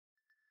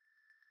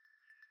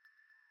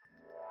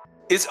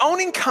Is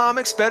owning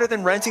comics better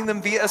than renting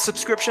them via a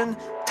subscription?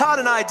 Todd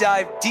and I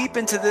dive deep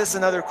into this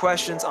and other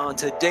questions on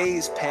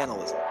today's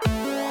Panelism.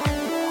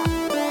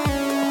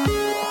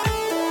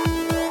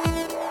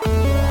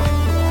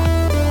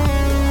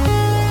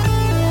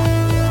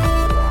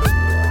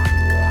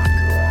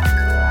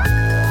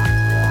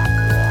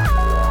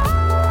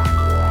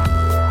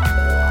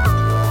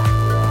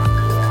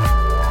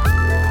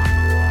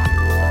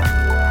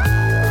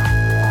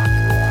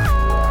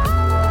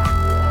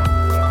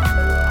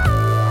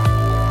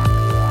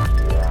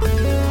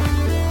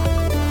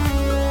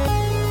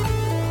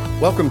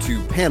 Welcome to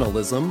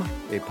Panelism,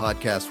 a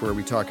podcast where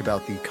we talk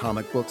about the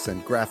comic books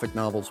and graphic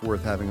novels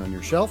worth having on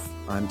your shelf.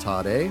 I'm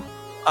Todd A.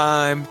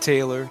 I'm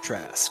Taylor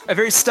Trask. A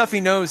very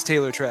stuffy nose,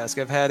 Taylor Trask.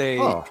 I've had a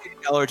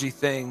allergy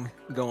thing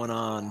going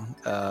on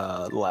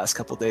the last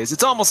couple of days.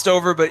 It's almost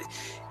over, but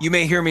you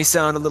may hear me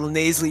sound a little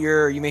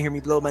nasalier, or you may hear me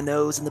blow my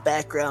nose in the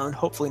background.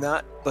 Hopefully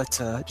not, but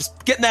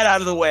just getting that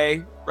out of the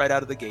way right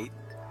out of the gate.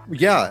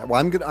 Yeah,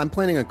 well, I'm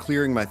planning on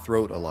clearing my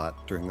throat a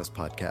lot during this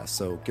podcast,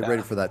 so get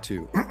ready for that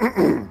too.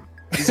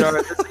 This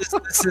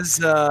is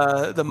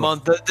the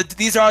month.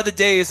 These are the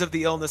days of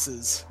the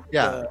illnesses.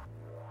 Yeah,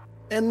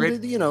 and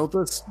you know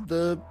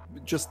the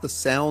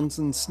sounds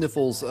and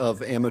sniffles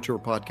of amateur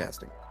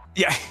podcasting.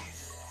 Yeah,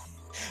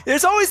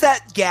 there's always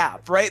that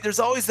gap, right? There's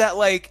always that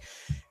like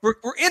we're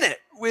in it.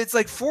 It's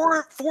like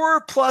four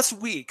plus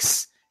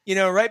weeks, you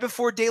know, right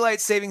before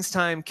daylight savings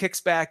time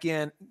kicks back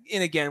in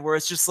again, where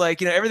it's just like,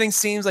 you know, everything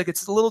seems like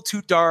it's a little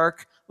too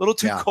dark, a little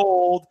too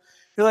cold.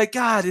 You're like,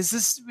 God, is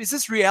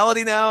this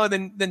reality now?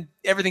 And then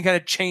everything kind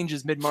of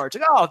changes mid-March.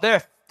 Like, oh,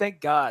 there,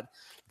 thank God.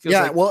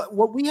 Well,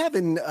 what we have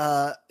in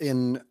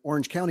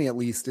Orange County at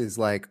least is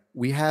like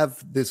we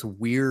have this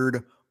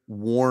weird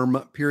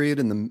warm period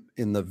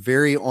in the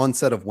very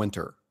onset of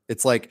winter.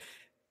 It's like,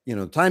 you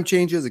know, time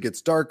changes, it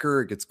gets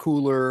darker, it gets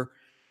cooler,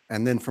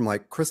 and then from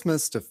like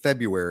Christmas to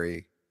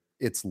February,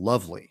 it's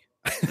lovely.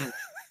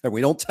 And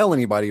we don't tell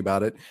anybody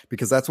about it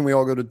because that's when we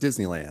all go to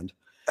Disneyland.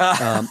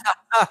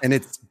 And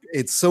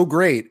it's so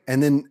great,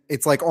 and then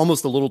it's like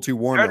almost a little too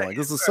warm. Like,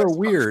 this is so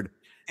weird.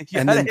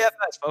 And then,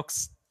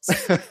 folks.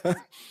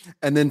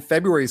 And then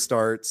February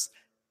starts,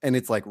 and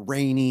it's like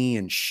rainy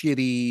and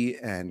shitty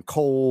and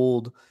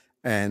cold,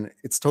 and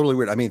it's totally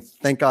weird. I mean,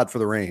 thank God for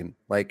the rain.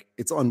 Like,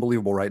 it's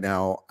unbelievable right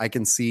now. I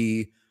can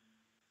see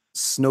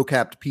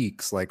snow-capped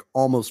peaks like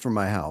almost from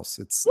my house.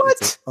 It's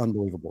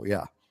unbelievable.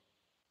 Yeah.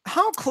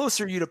 How close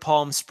are you to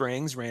Palm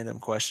Springs? Random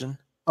question.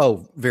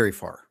 Oh, very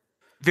far.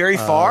 Very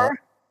far?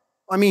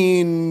 I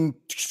mean,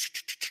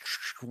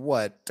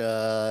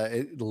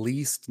 at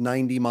least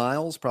 90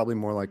 miles, probably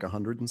more like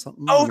 100 and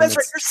something. Oh, that's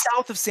right. You're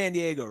south of San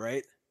Diego,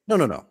 right?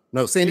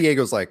 No. San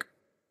Diego's like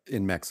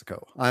in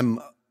Mexico. I'm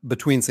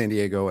between San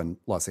Diego and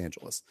Los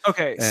Angeles.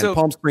 Okay. And so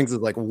Palm Springs is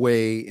like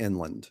way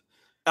inland.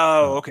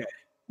 Oh, okay.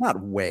 Not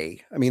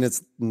way. I mean,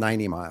 it's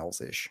 90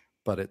 miles ish,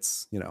 but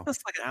it's, you know.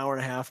 That's like an hour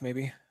and a half,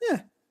 maybe.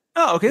 Yeah.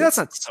 Oh, okay. That's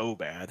not so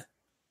bad.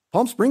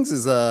 Palm Springs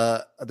is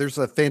there's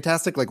a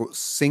fantastic like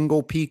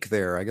single peak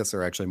there. I guess there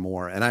are actually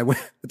more. And I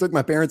took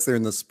my parents there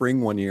in the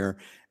spring one year,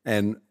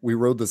 and we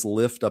rode this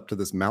lift up to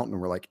this mountain,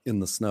 and we're like in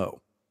the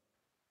snow.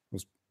 It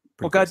was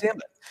God damn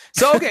it.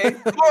 So okay,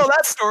 moral of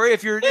that story: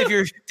 if you're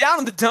down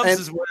in the dumps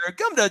this winter,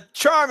 come to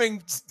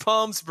charming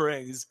Palm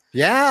Springs.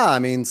 Yeah, I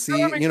mean,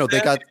 you know,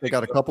 they got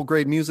a couple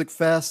great music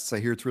fests. I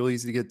hear it's really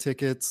easy to get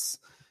tickets.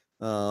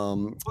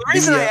 The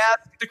reason I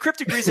asked, the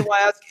cryptic reason why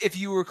I asked if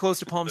you were close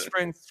to Palm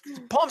Springs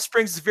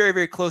is very,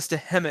 very close to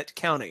Hemet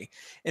County.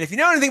 And if you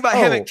know anything about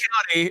Hemet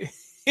County,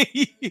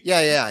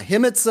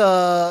 Hemet's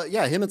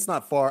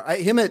not far.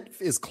 Hemet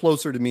is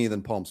closer to me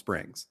than Palm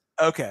Springs.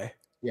 Okay.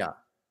 Yeah.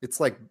 It's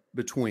like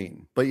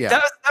between, but yeah.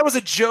 That was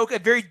a joke, a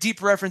very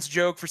deep reference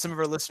joke for some of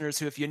our listeners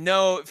who, if you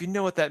know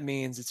what that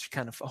means, it's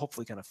kind of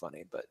hopefully kind of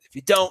funny. But if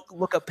you don't,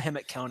 look up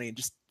Hemet County and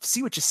just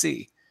see what you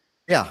see.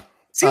 Yeah.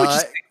 See what you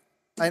see.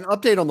 An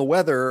update on the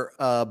weather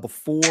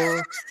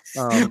before.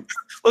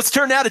 Let's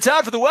turn now to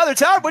Todd for the weather.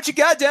 Todd, what you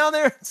got down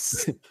there?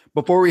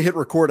 Before we hit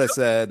record, I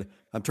said,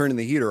 I'm turning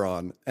the heater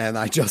on, and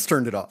I just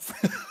turned it off.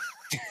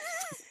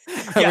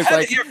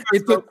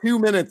 It took 2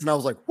 minutes, and I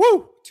was like,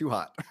 whoo, too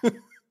hot.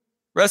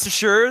 Rest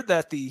assured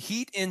that the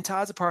heat in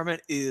Todd's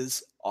apartment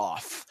is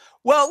off.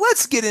 Well,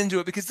 let's get into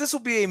it because this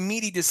will be a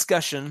meaty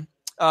discussion.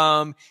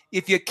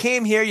 If you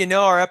came here, you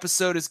know our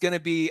episode is going to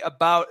be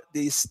about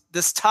this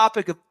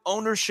topic of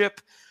ownership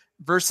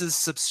versus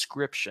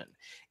subscription.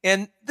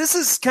 And this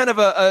is kind of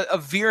a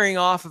veering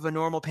off of a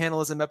normal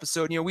Panelism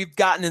episode. You know, we've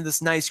gotten in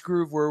this nice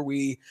groove where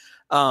we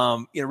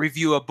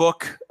review a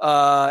book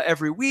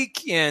every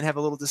week and have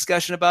a little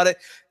discussion about it.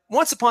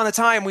 Once upon a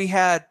time, we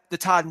had the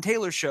Todd and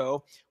Taylor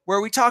show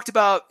where we talked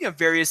about, you know,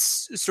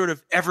 various sort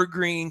of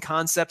evergreen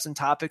concepts and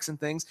topics and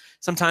things,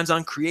 sometimes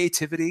on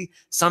creativity,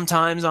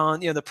 sometimes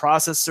on, you know, the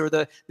process or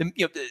the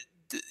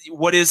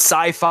what is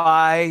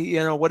sci-fi, you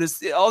know, what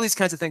is all these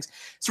kinds of things.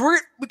 So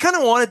we kind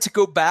of wanted to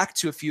go back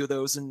to a few of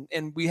those, and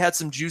we had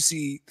some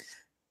juicy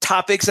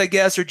topics, I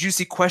guess, or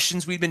juicy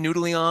questions we've been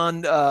noodling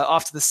on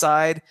off to the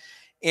side,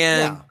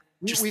 and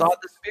just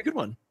thought this would be a good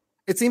one.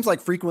 it seems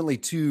like frequently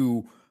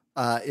too,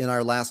 in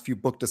our last few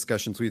book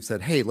discussions, we've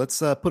said, hey, let's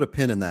put a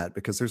pin in that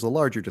because there's a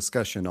larger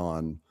discussion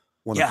on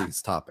one of Yeah.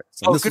 these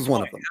topics. And this Good is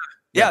one point. of them.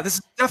 Yeah, this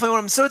is definitely one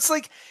of them. So it's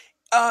like,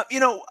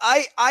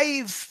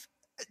 I've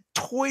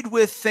toyed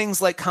with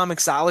things like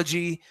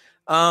Comixology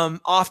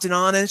off and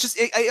on, and it's just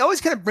it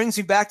always kind of brings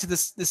me back to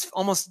this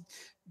almost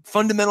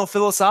fundamental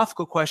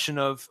philosophical question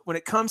of when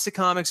it comes to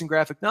comics and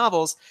graphic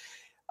novels,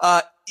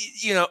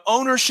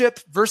 ownership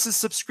versus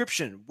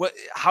subscription.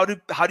 How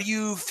do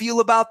you feel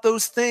about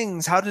those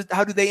things? How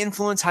do they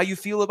influence how you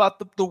feel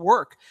about the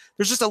work?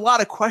 There's just a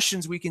lot of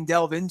questions we can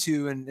delve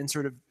into and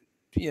sort of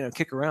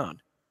kick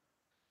around.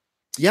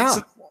 Yeah,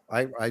 so,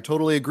 I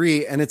totally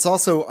agree. And it's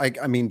also,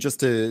 I mean, just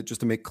to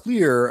make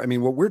clear, I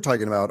mean, what we're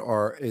talking about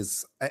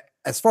is,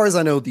 as far as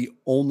I know, the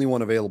only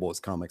one available is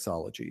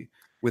Comixology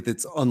with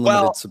its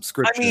unlimited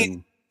subscription. I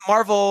mean,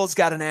 Marvel's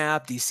got an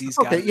app, DC's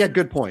got it. Yeah,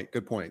 good point.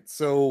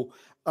 So,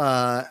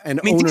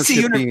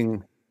 ownership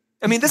being,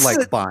 this like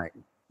is buying.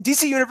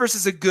 DC Universe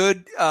is a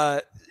good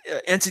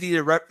entity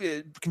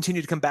to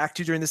continue to come back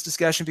to during this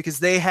discussion because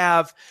they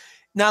have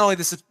not only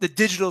the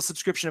digital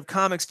subscription of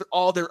comics, but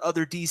all their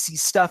other DC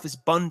stuff is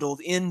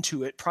bundled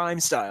into it, Prime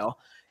style.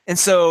 And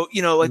so,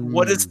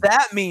 what does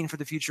that mean for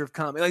the future of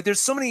comics? Like, there's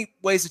so many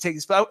ways to take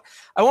this, but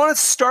I want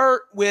to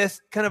start with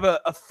kind of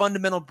a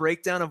fundamental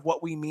breakdown of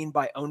what we mean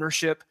by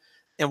ownership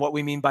and what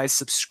we mean by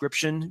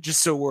subscription,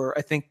 just so we're,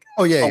 I think,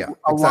 aligned.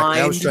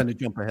 Exactly. I was trying to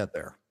jump ahead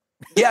there.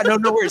 Yeah, no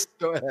worries.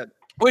 Go ahead.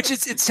 Which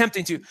it's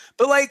tempting to,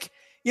 but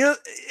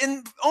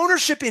in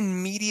ownership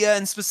in media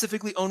and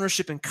specifically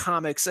ownership in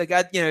comics, I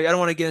don't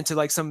want to get into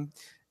like some,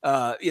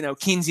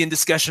 Keynesian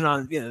discussion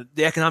on,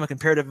 the economic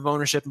imperative of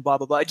ownership and blah,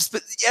 blah, blah.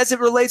 But as it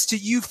relates to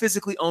you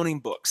physically owning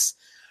books,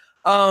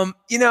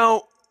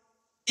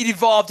 it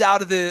evolved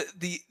out of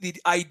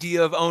the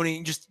idea of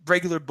owning just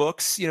regular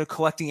books,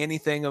 collecting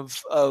anything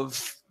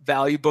of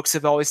value. Books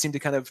have always seemed to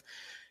kind of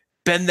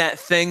been that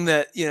thing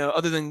that,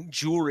 other than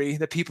jewelry,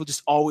 that people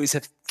just always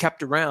have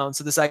kept around.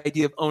 So this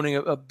idea of owning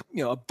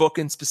a book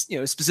and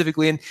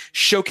specifically and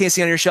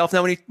showcasing on your shelf.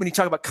 Now, when you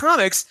talk about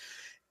comics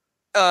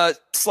 /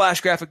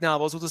 graphic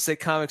novels, we'll just say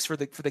comics for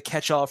the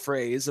catch-all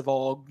phrase of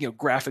all,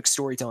 graphic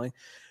storytelling.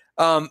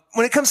 When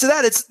it comes to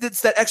that,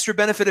 it's that extra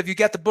benefit of you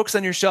get the books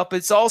on your shelf, but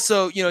it's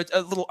also,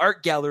 a little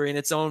art gallery in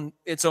its own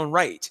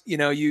right.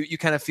 You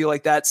kind of feel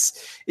like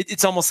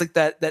it's almost like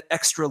that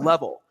extra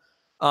level.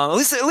 At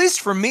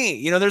least for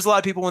me, there's a lot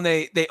of people when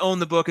they own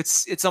the book,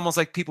 it's almost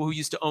like people who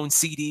used to own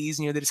CDs,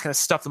 they just kind of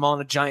stuff them all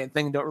in a giant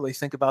thing and don't really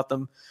think about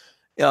them,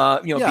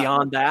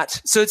 beyond that.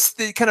 So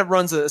it kind of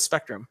runs a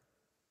spectrum.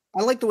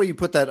 I like the way you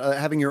put that,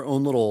 having your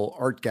own little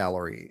art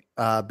gallery,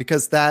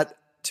 because that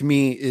to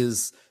me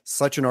is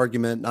such an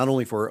argument, not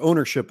only for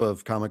ownership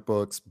of comic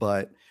books,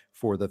 but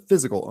for the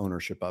physical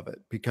ownership of it,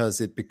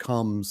 because it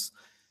becomes,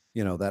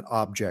 that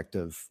object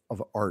of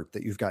art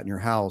that you've got in your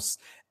house.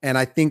 And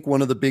I think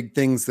one of the big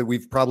things that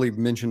we've probably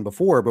mentioned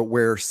before, but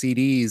where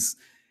CDs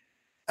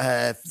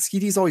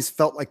always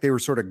felt like they were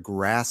sort of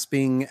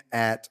grasping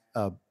at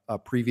a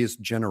previous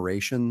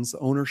generation's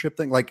ownership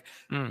thing. Like,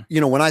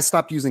 when I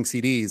stopped using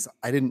CDs,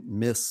 I didn't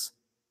miss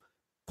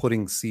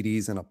putting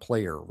CDs in a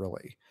player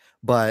really,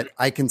 but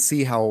I can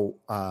see how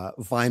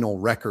vinyl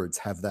records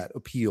have that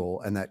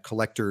appeal and that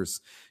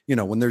collectors,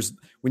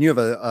 when you have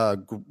a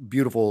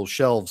beautiful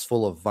shelves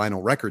full of vinyl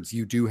records,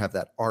 you do have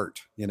that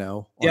art,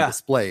 on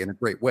display in a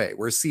great way.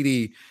 Whereas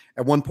CD,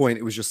 at one point,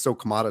 it was just so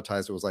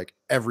commoditized. It was like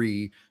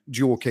every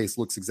jewel case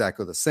looks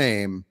exactly the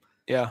same.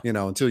 Yeah.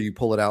 Until you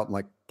pull it out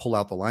and pull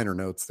out the liner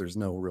notes, there's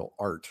no real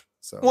art.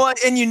 So, well,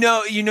 and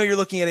you're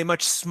looking at a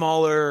much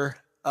smaller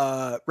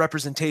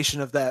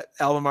representation of that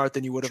album art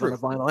than you would have on a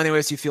vinyl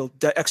anyway, so you feel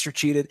extra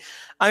cheated.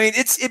 I mean,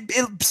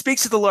 it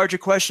speaks to the larger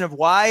question of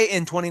why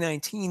in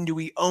 2019 do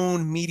we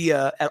own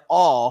media at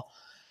all?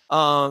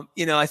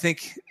 I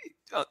think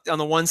on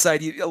the one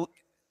side,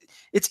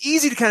 it's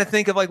easy to kind of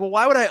think of like, well,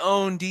 why would I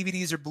own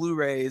DVDs or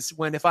Blu-rays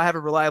when if I have a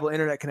reliable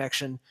internet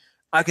connection,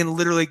 I can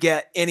literally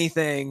get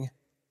anything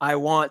I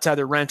want to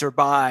either rent or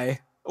buy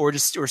or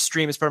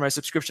stream as part of my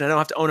subscription. I don't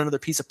have to own another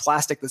piece of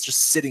plastic that's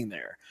just sitting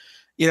there.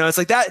 It's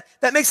like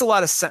that makes a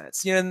lot of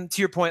sense. And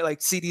to your point, like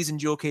CDs and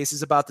jewel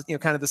cases about the,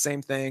 kind of the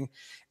same thing.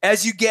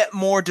 As you get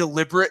more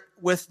deliberate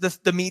with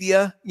the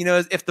media,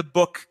 if the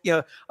book,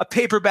 a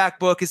paperback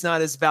book is not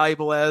as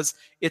valuable as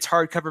its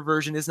hardcover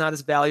version is not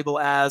as valuable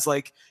as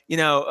like,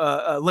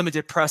 a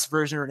limited press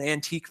version or an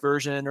antique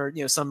version or,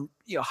 some,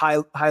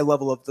 high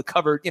level of the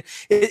cover.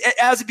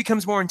 As it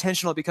becomes more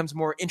intentional, it becomes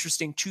more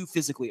interesting to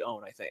physically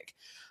own, I think.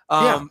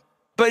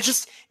 But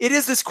it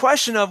is this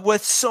question of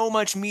with so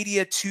much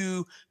media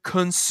to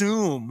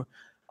consume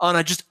on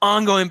a just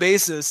ongoing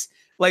basis,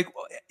 like,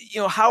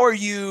 how are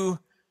you,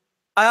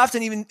 I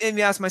often even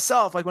ask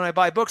myself, like when I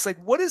buy books, like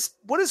what is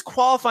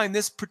qualifying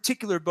this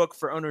particular book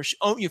for ownership,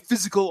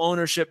 physical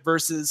ownership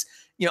versus,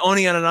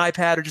 owning on an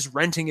iPad or just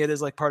renting it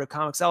as like part of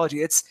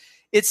Comixology.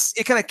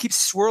 It kind of keeps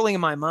swirling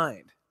in my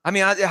mind. I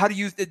mean, how do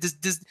you, is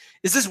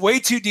this way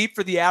too deep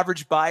for the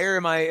average buyer?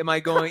 Am I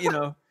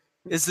going,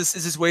 is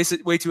this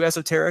way too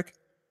esoteric?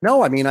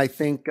 No, I mean, I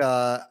think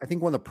one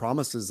of the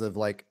promises of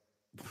like,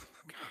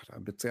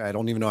 God, I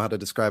don't even know how to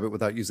describe it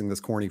without using this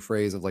corny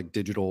phrase of like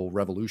digital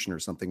revolution or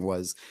something,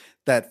 was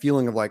that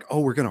feeling of like, oh,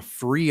 we're going to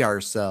free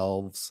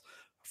ourselves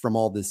from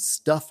all this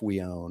stuff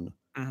we own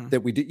Mm-hmm.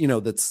 that we did,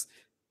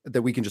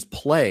 that we can just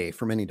play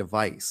from any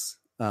device.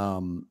 I've,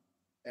 And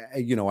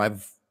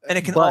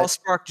it can all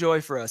spark joy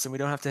for us, and we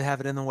don't have to have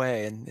it in the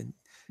way.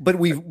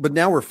 But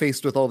now we're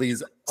faced with all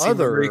these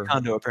other Marie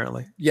Kondo,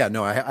 apparently. Yeah,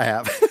 no, I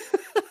have.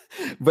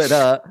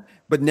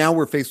 but now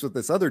we're faced with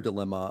this other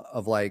dilemma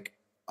of like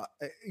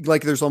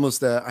there's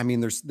almost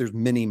there's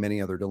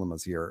many other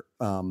dilemmas here.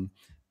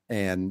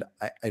 And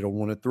I don't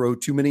want to throw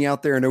too many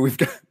out there. I know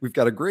we've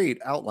got a great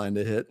outline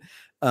to hit.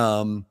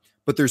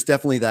 But there's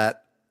definitely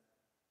that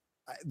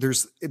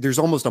there's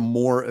almost a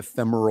more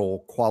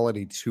ephemeral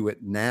quality to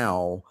it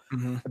now,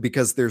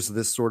 because there's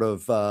this sort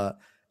of what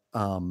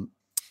do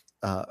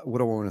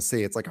I want to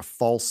say? It's like a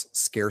false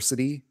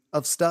scarcity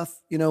of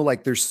stuff,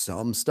 like there's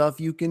some stuff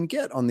you can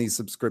get on these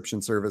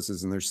subscription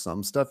services and there's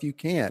some stuff you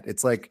can't.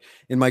 It's like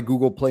in my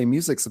Google Play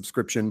Music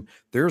subscription,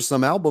 there are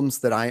some albums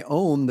that I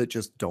own that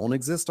just don't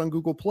exist on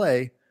Google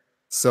Play.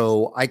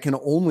 So I can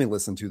only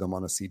listen to them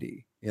on a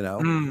CD,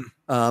 and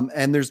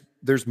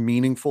there's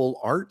meaningful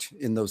art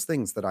in those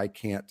things that I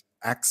can't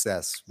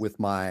access with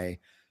my,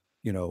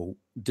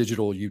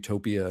 digital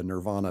utopia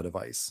Nirvana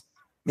device.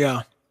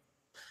 Yeah.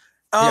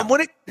 Yeah.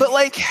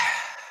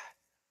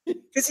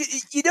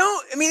 Because you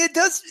don't, I mean, it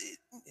does.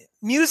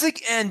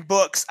 Music and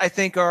books, I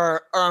think,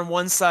 are on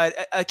one side.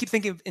 I keep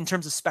thinking in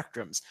terms of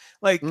spectrums.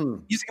 Like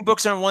music and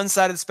books are on one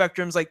side of the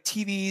spectrums. Like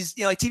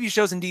TVs, like TV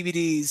shows and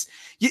DVDs,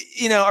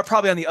 are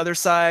probably on the other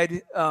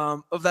side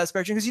of that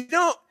spectrum. Because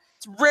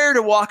it's rare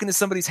to walk into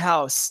somebody's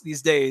house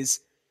these days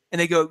and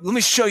they go, "Let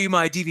me show you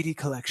my DVD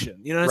collection."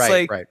 It's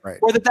right.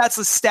 Or that's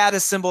a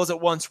status symbol as it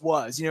once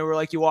was. Where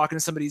like you walk into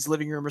somebody's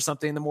living room or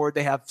something, the more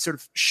they have sort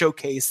of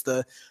showcase,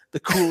 the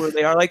cooler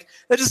they are. Like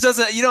that just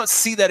doesn't. You don't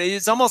see that.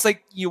 It's almost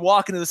like you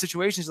walk into the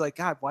situations. You're like,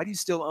 God, why do you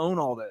still own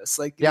all this?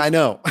 Like, yeah, I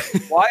know.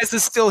 Why is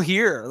this still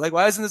here? Like,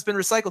 why hasn't this been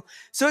recycled?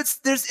 So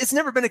it's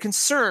never been a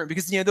concern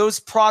because those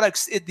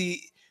products, the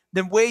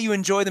way you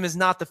enjoy them is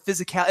not the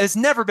physical. It's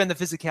never been the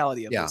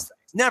physicality of those things.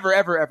 Never,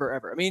 ever, ever,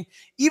 ever. I mean,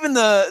 even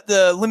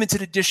the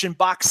limited edition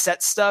box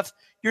set stuff,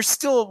 you're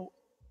still.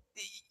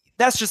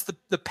 That's just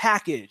the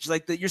package.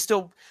 Like you're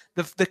still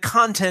the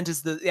content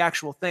is the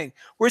actual thing.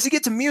 Whereas you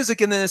get to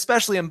music and then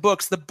especially in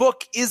books, the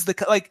book is the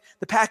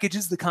package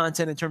is the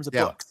content in terms of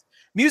books.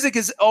 Music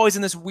is always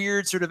in this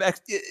weird sort of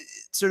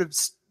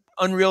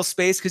unreal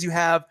space because you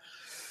have.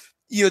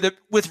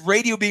 With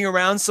radio being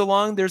around so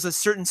long, there's a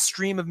certain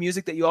stream of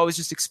music that you always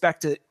just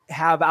expect to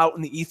have out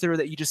in the ether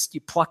that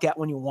you pluck at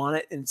when you want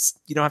it, and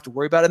you don't have to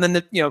worry about it. And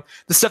then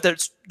the stuff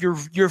that's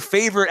your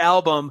favorite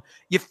album,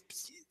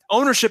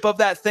 ownership of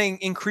that thing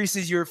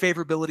increases your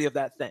favorability of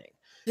that thing.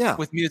 Yeah,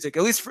 with music,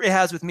 at least it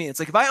has with me.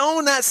 It's like if I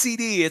own that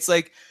CD, it's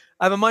like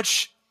I have a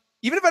much.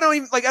 Even if I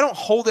don't I don't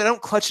hold it, I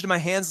don't clutch it in my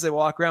hands as I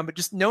walk around, but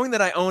just knowing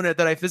that I own it,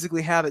 that I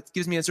physically have it,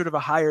 gives me a sort of a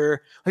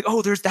higher, like,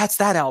 oh, that's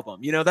that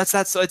album, that's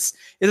that. So it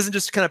doesn't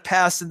just kind of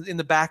pass in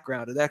the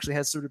background. It actually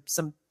has sort of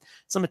some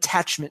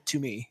attachment to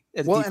me.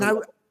 Well,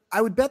 and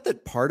I would bet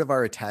that part of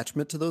our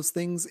attachment to those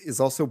things is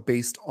also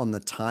based on the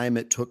time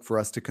it took for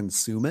us to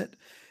consume it,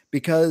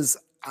 because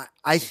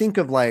I think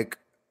of like,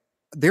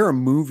 there are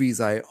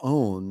movies I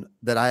own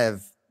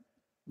that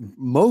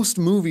most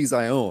movies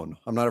I own,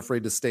 I'm not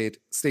afraid to state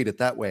it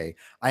that way,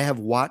 I have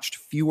watched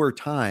fewer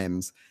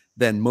times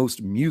than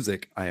most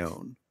music I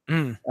own,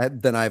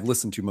 than I've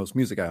listened to most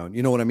music I own.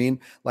 You know what I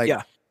mean? Like,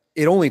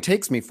 it only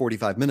takes me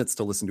 45 minutes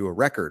to listen to a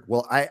record.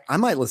 Well, I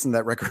might listen to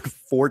that record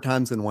 4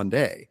 times in one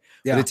day,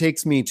 but it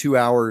takes me 2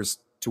 hours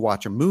to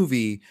watch a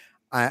movie.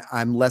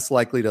 I'm less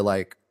likely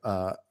to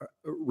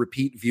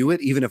repeat view it,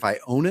 even if I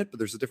own it, but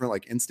there's a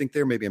different instinct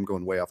there. Maybe I'm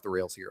going way off the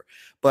rails here,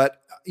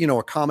 but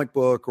a comic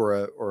book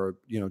or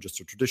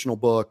just a traditional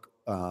book,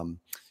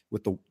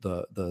 with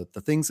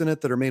the things in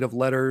it that are made of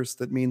letters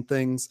that mean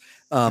things,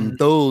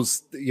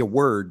 those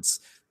words,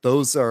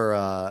 those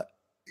are,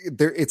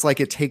 it's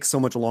like it takes so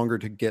much longer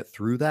to get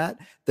through that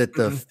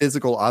the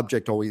physical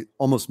object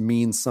almost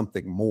means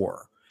something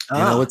more.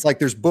 It's like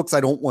there's books I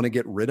don't want to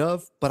get rid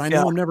of, but I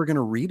know I'm never going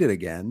to read it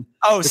again.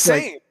 Oh, it's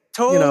same.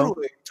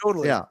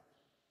 Totally. Yeah.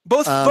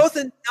 Both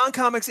in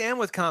non-comics and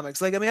with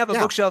comics. Like, I have a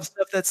bookshelf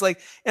stuff that's and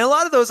a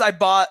lot of those I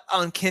bought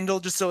on Kindle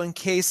just so in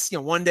case,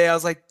 one day I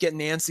was getting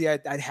antsy,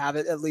 I'd have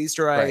it at least,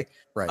 or I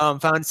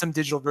found some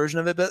digital version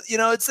of it. But,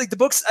 it's like the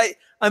books,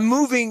 I'm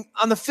moving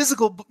on the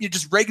physical,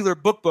 just regular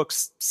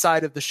books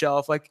side of the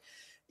shelf.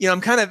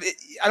 I'm kind of,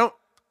 I don't,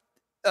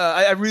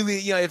 I really,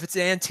 if it's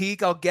an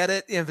antique, I'll get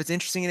it. If it's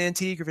interesting and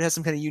antique, or if it has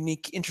some kind of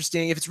unique,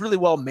 interesting, if it's really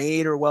well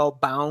made or well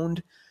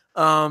bound,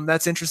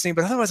 that's interesting.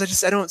 But otherwise,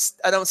 I don't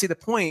see the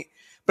point.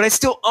 But I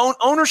still own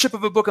ownership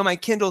of a book on my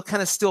Kindle.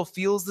 Kind of still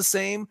feels the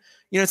same.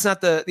 It's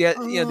not the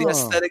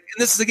aesthetic. And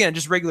this is again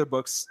just regular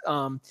books.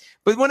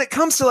 But when it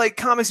comes to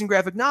comics and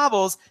graphic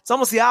novels, it's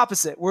almost the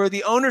opposite. Where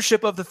the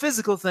ownership of the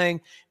physical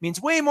thing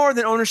means way more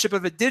than ownership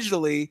of it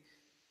digitally.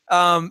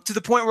 to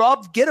the point where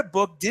I'll get a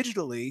book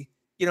digitally,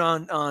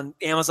 on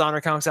Amazon or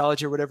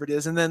Comixology or whatever it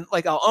is. And then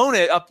like I'll own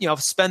it up, I'll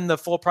spend the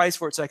full price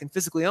for it so I can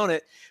physically own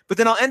it. But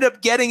then I'll end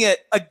up getting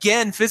it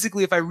again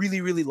physically if I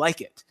really, really like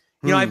it.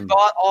 I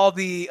bought all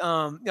the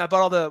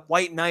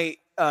White Knight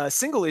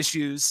single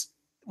issues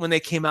when they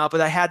came out, but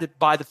I had to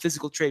buy the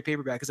physical trade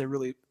paperback because I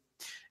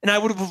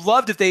would have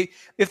loved if they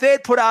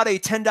had put out a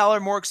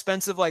 $10 more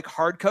expensive like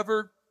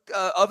hardcover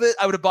of it.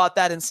 I would have bought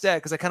that instead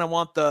because I kind of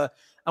want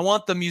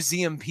the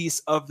museum piece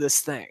of this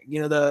thing.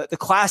 The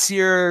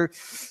classier,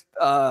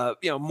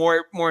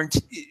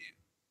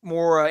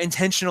 more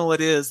intentional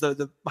it is,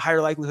 the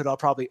higher likelihood I'll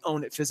probably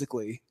own it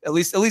physically. At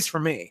least for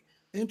me.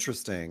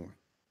 Interesting.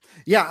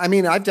 Yeah, I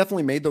mean, I've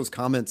definitely made those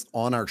comments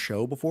on our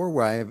show before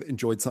where I have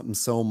enjoyed something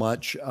so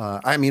much.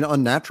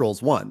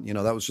 Unnatural's one.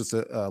 That was just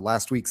a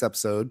last week's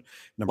episode.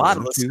 A lot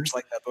of listeners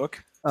like that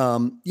book.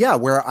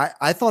 Where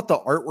I thought the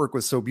artwork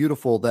was so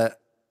beautiful that,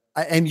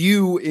 and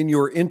you in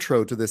your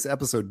intro to this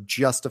episode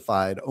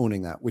justified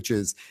owning that, which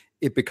is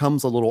it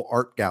becomes a little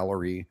art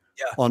gallery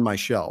on my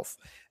shelf.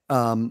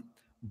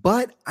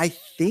 But I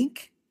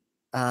think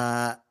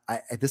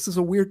this is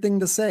a weird thing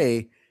to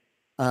say.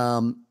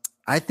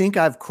 I think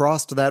I've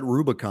crossed that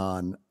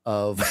Rubicon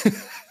of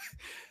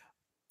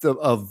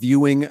of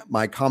viewing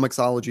my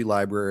Comixology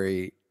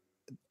library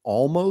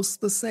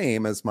almost the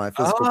same as my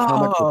physical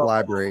comic book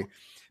library,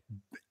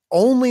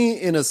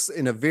 only in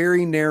a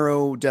very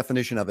narrow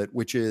definition of it,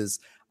 which is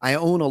I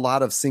own a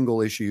lot of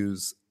single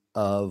issues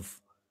of,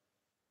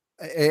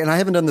 and I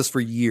haven't done this for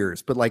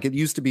years, but like it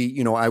used to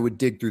be, I would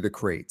dig through the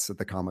crates at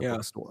the comic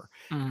book store,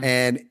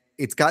 and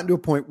it's gotten to a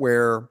point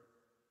where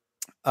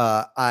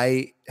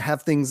I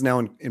have things now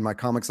in my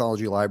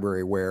Comixology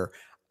library where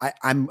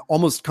I'm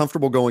almost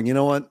comfortable going, you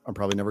know what? I'm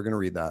probably never going to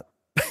read that.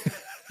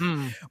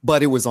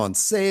 But it was on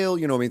sale.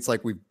 It's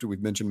like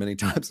we've mentioned many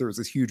times, there was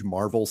this huge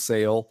Marvel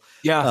sale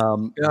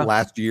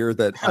last year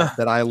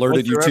that I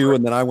alerted you to,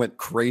 and then I went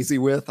crazy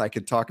with. I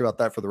could talk about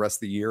that for the rest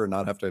of the year and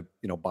not have to,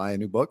 buy a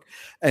new book.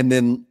 And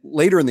then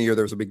later in the year,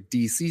 there was a big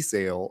DC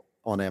sale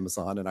on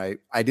Amazon, and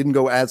I didn't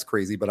go as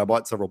crazy, but I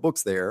bought several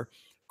books there,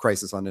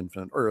 Crisis on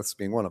Infinite Earths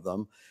being one of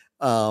them.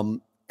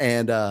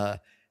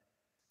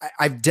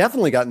 I've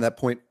definitely gotten to that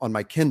point on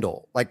my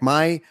Kindle. Like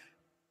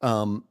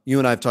you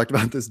and I have talked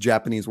about this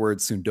Japanese word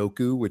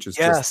sundoku, which is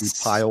just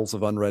these piles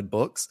of unread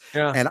books.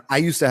 Yeah. And I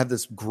used to have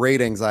this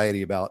great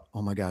anxiety about,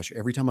 oh my gosh,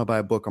 every time I buy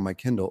a book on my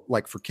Kindle,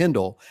 like for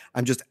Kindle,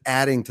 I'm just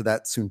adding to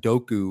that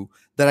sundoku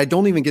that I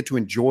don't even get to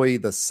enjoy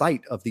the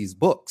sight of these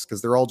books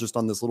because they're all just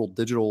on this little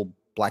digital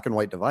black and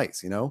white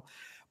device,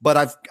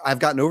 But I've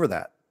gotten over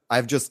that.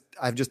 I've just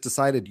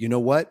decided, you know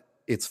what?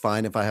 It's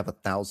fine if I have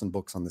 1,000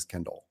 books on this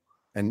Kindle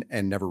and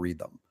never read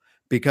them,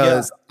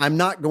 because I'm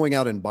not going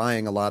out and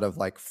buying a lot of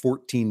like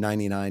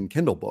 $14.99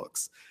 Kindle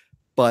books.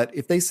 But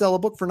if they sell a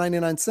book for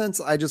 99 cents,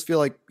 I just feel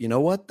like, you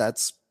know what?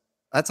 That's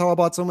how I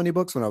bought so many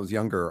books when I was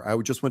younger. I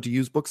would just went to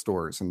used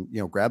bookstores and,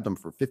 grab them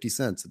for 50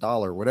 cents,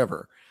 $1,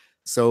 whatever.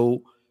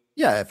 So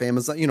yeah, if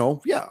Amazon,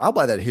 I'll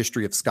buy that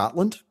History of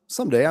Scotland.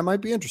 Someday I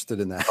might be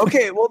interested in that.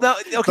 Okay. Well,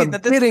 that's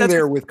getting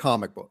there with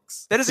comic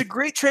books. That is a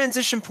great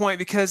transition point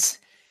because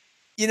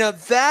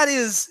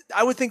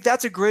I would think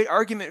that's a great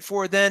argument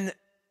for then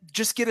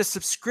just get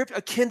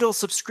a Kindle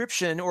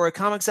subscription or a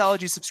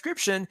Comixology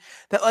subscription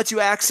that lets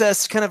you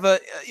access kind of a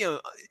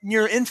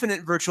near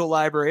infinite virtual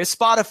library, a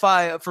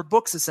Spotify for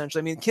books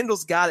essentially. I mean,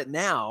 Kindle's got it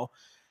now,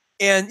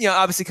 and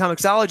obviously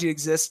Comixology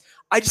exists.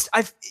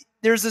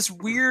 There's this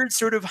weird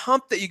sort of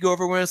hump that you go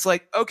over when it's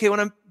like, okay, when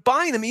I'm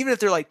buying them, even if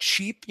they're like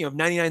cheap,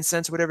 99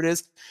 cents or whatever it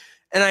is,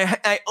 and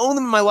I own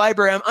them in my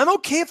library, I'm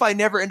okay if I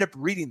never end up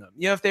reading them.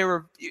 Even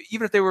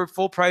if they were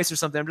full price or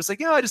something, I'm just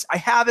like, I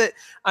have it.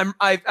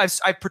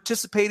 I've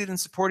participated in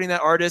supporting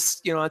that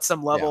artist, at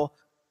some level.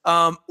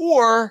 Yeah.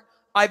 Or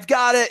I've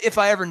got it if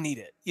I ever need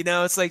it.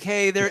 It's like,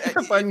 hey,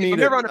 if I'm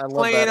ever on a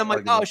plane, I'm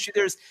like, oh shit,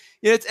 there's,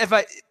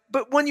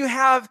 but when you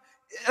have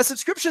a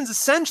subscription is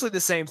essentially the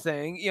same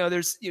thing.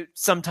 There's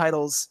some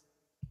titles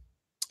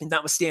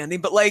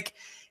notwithstanding, but like,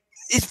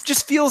 it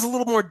just feels a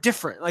little more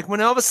different. Like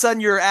when all of a sudden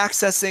you're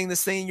accessing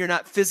this thing, you're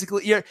not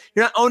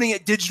not owning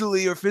it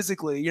digitally or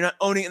physically. You're not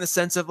owning it in the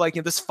sense of like,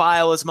 this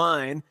file is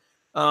mine,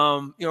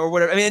 or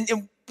whatever. I mean,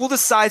 and we'll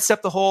just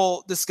sidestep the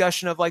whole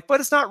discussion of like,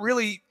 but it's not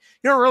really,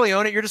 you don't really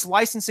own it. You're just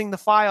licensing the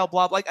file,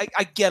 blah, blah. Like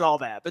I get all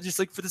that, but just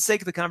like for the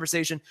sake of the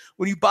conversation,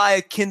 when you buy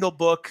a Kindle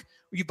book,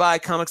 when you buy a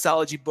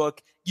Comixology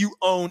book, you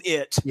own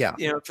it,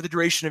 for the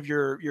duration of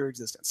your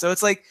existence. So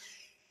it's like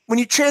when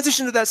you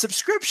transition to that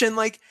subscription,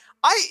 like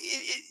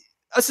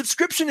a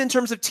subscription in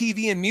terms of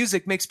TV and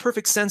music makes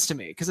perfect sense to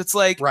me because it's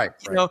like,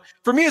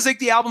 for music,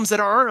 the albums that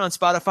aren't on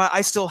Spotify,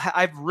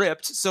 I've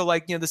ripped. So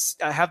like,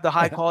 I have the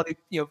high quality,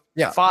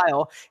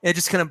 file, and it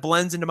just kind of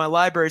blends into my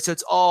library. So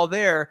it's all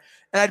there.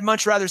 And I'd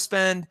much rather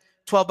spend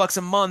 $12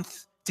 a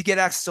month to get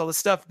access to all this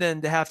stuff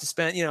than to have to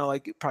spend,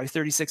 like probably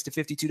 $36 to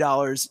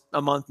 $52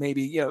 a month,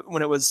 maybe,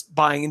 when it was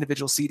buying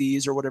individual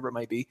CDs or whatever it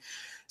might be.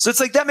 So it's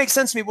like, that makes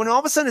sense to me. When all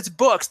of a sudden it's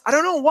books, I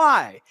don't know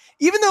why.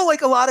 Even though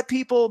like a lot of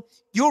people,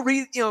 you'll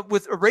read,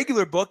 with a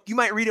regular book, you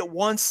might read it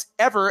once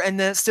ever, and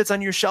then it sits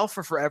on your shelf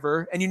for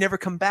forever and you never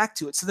come back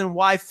to it. So then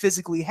why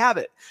physically have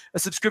it? A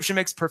subscription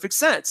makes perfect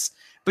sense.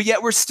 But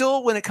yet we're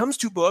still, when it comes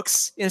to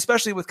books, and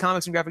especially with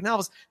comics and graphic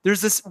novels,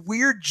 there's this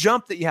weird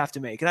jump that you have to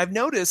make. And I've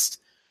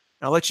noticed,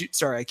 and I'll let you,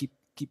 sorry, I keep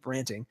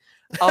ranting.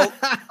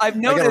 I've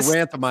noticed, I got a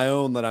rant of my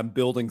own that I'm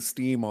building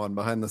steam on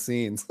behind the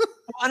scenes.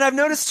 and I've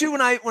noticed too,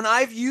 when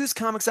I've used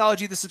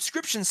Comixology, the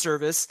subscription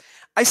service,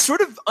 I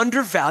sort of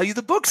undervalue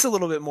the books a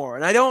little bit more,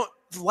 and I don't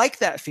like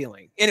that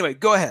feeling. Anyway,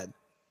 go ahead.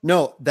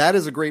 No, that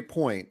is a great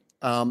point.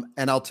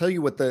 And I'll tell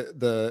you what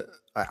the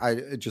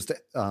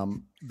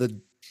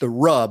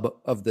rub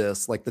of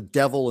this, like the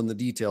devil in the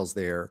details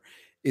there,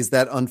 is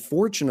that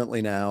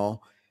unfortunately now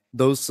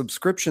those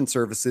subscription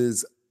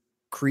services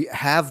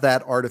have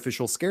that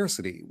artificial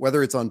scarcity,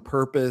 whether it's on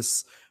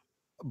purpose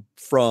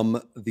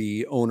from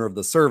the owner of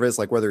the service,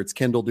 like whether it's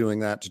Kindle doing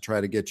that to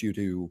try to get you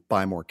to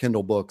buy more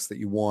Kindle books that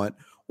you want,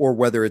 or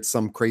whether it's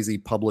some crazy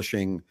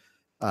publishing,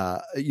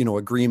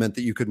 agreement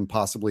that you couldn't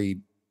possibly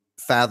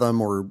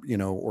fathom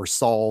or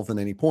solve at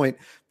any point.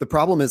 The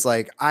problem is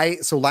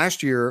so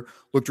last year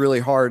looked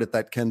really hard at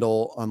that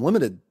Kindle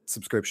Unlimited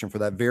subscription for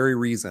that very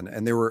reason.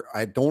 And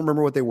I don't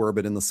remember what they were,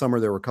 but in the summer,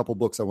 there were a couple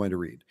books I wanted to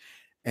read.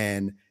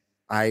 And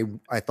I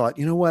thought,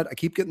 you know what? I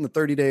keep getting the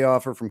 30-day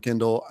offer from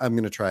Kindle. I'm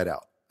going to try it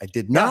out. I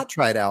did not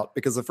try it out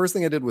because the first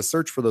thing I did was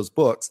search for those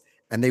books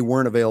and they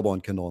weren't available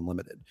on Kindle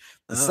Unlimited.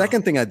 The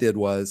second thing I did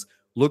was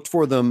looked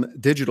for them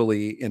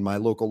digitally in my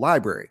local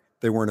library.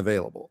 They weren't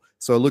available.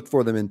 So I looked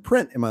for them in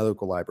print in my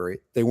local library.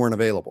 They weren't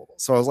available.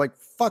 So I was like,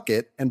 fuck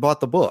it, and bought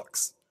the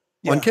books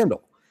on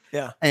Kindle.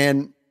 Yeah.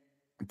 And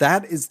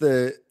that is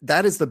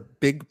the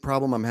big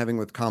problem I'm having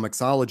with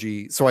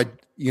Comixology. So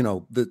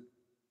the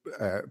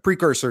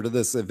precursor to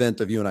this event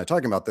of you and I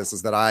talking about this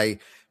is that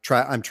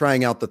I'm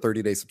trying out the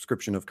 30-day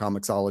subscription of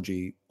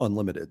Comixology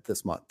Unlimited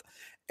this month.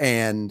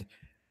 And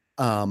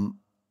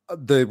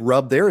the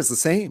rub there is the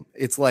same.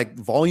 It's like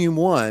volume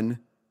 1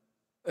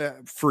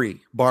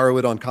 free, borrow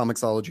it on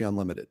Comixology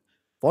Unlimited.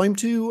 Volume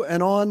 2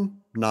 and on,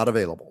 not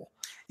available.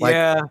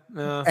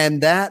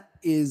 And that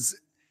is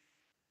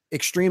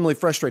extremely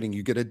frustrating.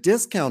 You get a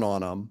discount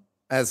on them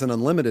as an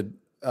unlimited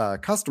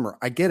customer.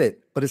 I get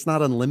it, but it's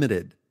not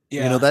unlimited.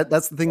 Yeah.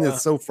 That's the thing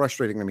that's so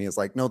frustrating to me, is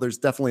like, no, there's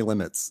definitely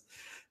limits.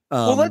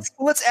 Well,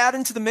 let's add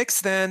into the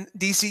mix then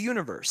DC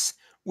Universe,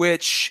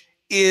 which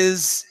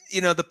is,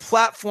 the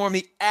platform,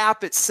 the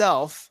app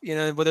itself,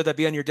 whether that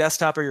be on your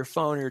desktop or your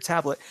phone or your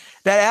tablet,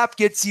 that app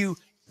gets you,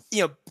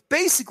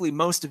 basically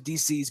most of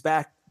DC's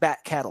back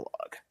catalog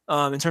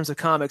in terms of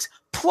comics,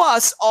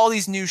 plus all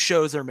these new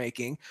shows they're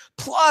making,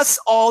 plus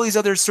all these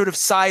other sort of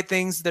side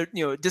things that,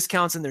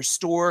 discounts in their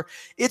store.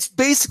 It's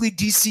basically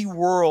DC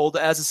World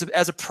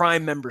as a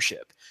Prime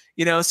membership,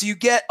 so you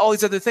get all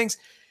these other things.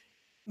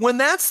 When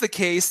that's the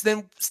case,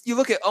 then you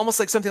look at almost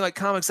like something like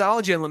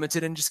Comixology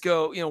Unlimited and just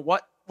go,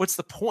 what's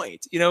the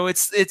point?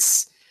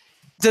 It's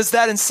does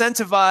that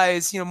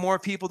incentivize, more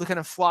people to kind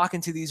of flock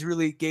into these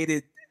really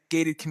gated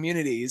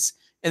communities?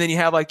 And then you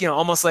have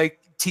almost like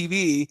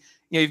TV,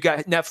 you've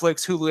got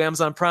Netflix, Hulu,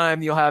 Amazon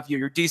Prime, you'll have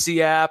your DC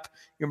app,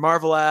 your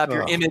Marvel app,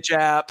 your Image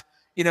app,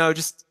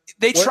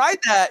 tried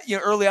that,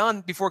 early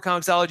on before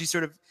Comixology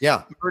sort of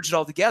merged it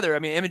all together. I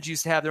mean, Image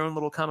used to have their own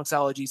little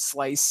Comixology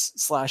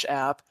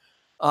slice/app.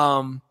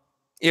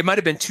 It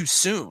might've been too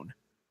soon.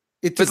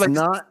 It does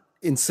not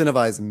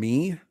incentivize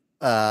me.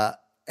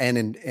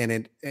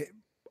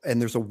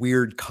 And there's a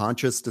weird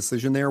conscious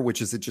decision there,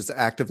 which is it just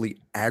actively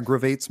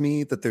aggravates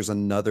me that there's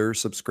another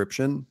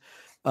subscription.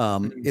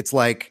 It's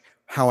like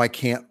how I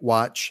can't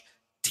watch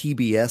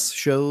TBS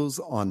shows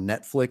on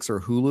Netflix or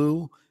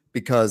Hulu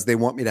because they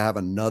want me to have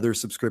another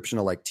subscription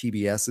to like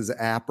TBS's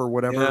app or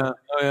whatever.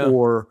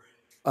 Or,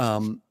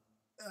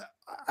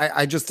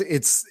 I just,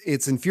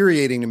 it's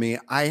infuriating to me.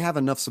 I have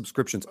enough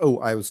subscriptions.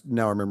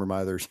 Now I remember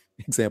my other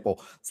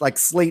example. It's like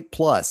Slate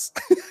Plus.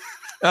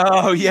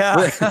 Oh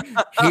yeah.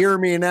 Hear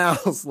me now,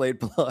 Slate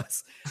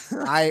Plus.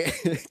 I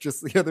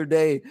just the other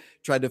day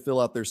tried to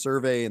fill out their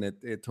survey and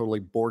it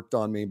totally borked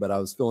on me, but I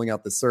was filling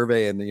out the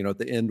survey and at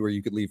the end where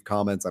you could leave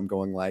comments, I'm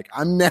going like,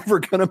 I'm never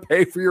going to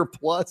pay for your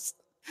Plus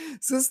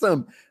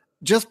system.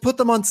 Just put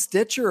them on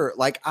Stitcher.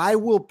 Like I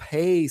will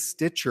pay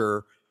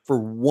Stitcher for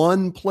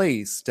one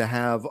place to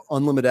have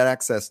unlimited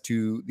access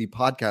to the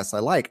podcasts I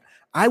like.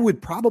 I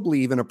would probably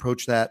even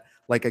approach that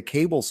like a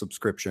cable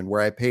subscription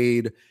where I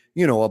paid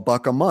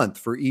 $1 a month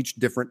for each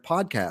different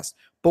podcast.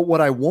 But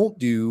what I won't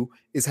do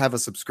is have a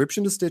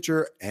subscription to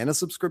Stitcher and a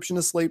subscription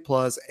to Slate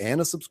Plus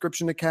and a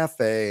subscription to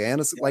Cafe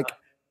and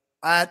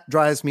that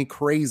drives me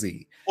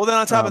crazy. Well, then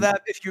on top of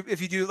that,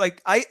 if you do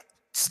I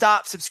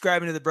stopped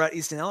subscribing to the Bret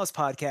Easton Ellis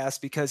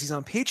podcast because he's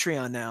on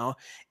Patreon now,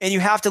 and you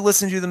have to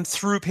listen to them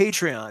through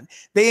Patreon.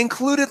 They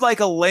included like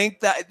a link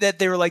that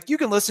they were like, you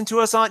can listen to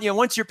us on,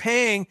 once you're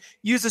paying,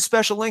 use a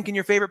special link in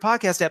your favorite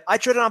podcast app. I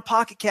tried it on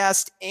Pocket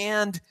Cast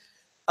and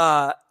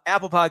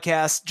Apple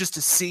Podcasts just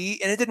to see,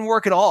 and it didn't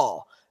work at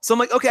all. So I'm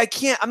like, okay,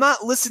 I'm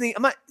not listening.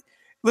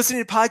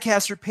 listening to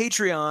podcasts or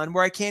Patreon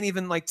where I can't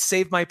even like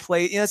save my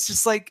play. It's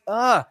just like,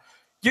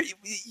 it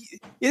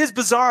is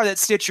bizarre that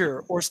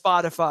Stitcher or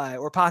Spotify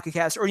or Pocket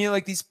Cast or,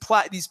 like these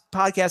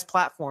podcast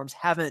platforms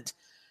haven't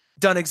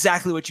done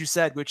exactly what you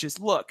said, which is,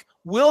 look,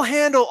 we'll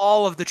handle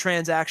all of the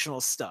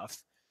transactional stuff.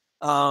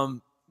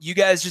 You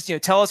guys just,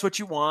 tell us what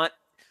you want.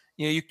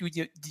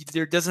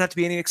 There doesn't have to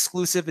be any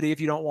exclusivity if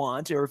you don't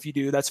want, or if you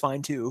do, that's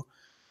fine too.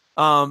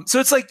 So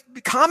it's like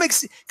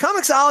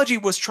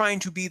Comixology was trying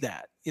to be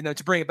that,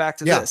 to bring it back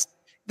to this.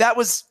 That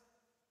was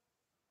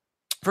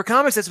for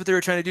comics. That's what they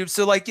were trying to do.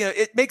 So like,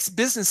 it makes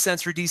business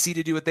sense for DC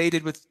to do what they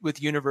did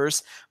with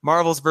Universe.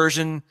 Marvel's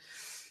version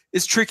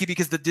is tricky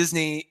because the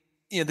Disney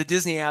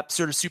app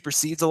sort of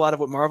supersedes a lot of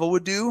what Marvel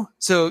would do.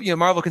 So,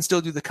 Marvel can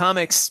still do the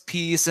comics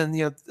piece and,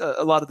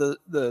 a lot of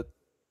the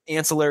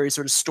ancillary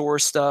sort of store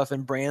stuff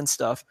and brand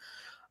stuff.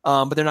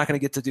 But they're not going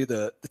to get to do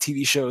the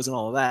TV shows and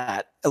all of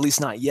that, at least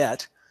not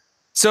yet.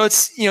 So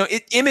it's,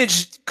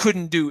 Image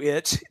couldn't do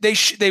it.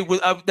 They would,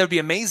 that'd be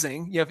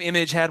amazing. If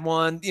Image had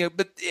one,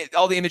 but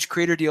all the Image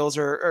creator deals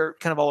are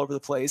kind of all over the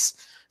place,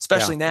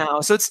 especially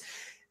now. So it's,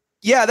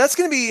 that's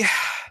going to be,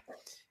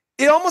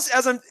 it almost,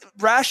 as I'm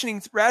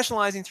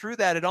rationalizing through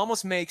that, it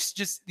almost makes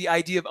just the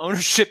idea of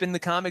ownership in the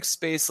comic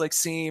space like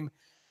seem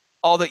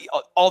all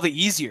the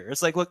easier.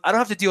 It's like, look, I don't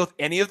have to deal with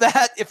any of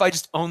that if I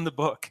just own the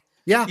book.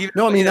 Yeah.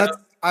 No, I mean,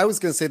 I was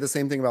going to say the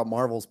same thing about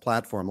Marvel's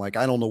platform. Like,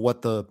 I don't know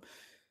what the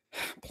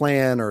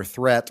plan or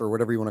threat or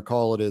whatever you want to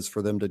call it is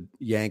for them to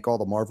yank all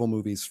the Marvel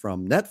movies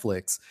from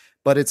Netflix,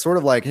 but it's sort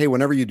of like, hey,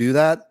 whenever you do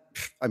that,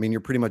 I mean, you're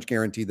pretty much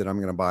guaranteed that I'm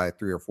going to buy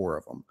 3 or 4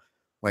 of them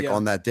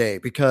on that day,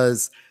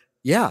 because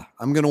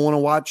I'm going to want to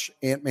watch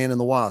Ant-Man and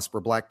the Wasp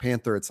or Black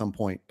Panther at some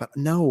point, but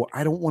no,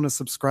 I don't want to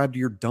subscribe to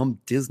your dumb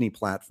Disney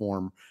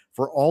platform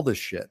for all this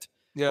shit.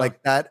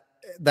 Like that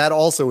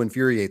also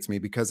infuriates me,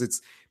 because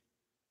it's,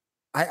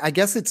 I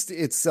guess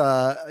it's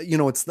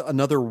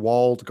another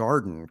walled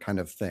garden kind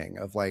of thing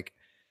of like,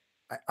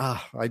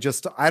 I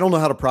don't know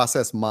how to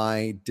process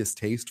my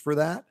distaste for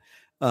that.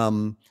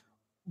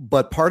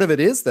 But part of it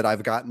is that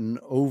I've gotten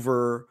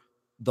over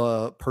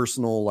the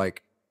personal,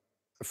 like,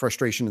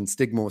 frustration and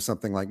stigma with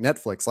something like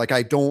Netflix. Like,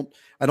 I don't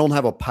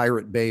have a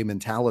Pirate Bay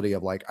mentality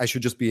of like, I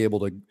should just be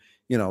able to,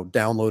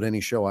 download any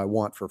show I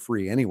want for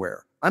free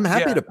anywhere. I'm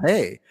happy to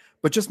pay,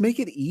 but just make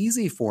it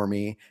easy for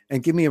me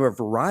and give me a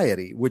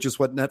variety, which is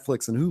what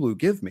Netflix and Hulu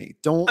give me.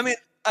 Don't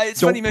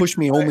push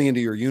me only into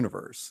your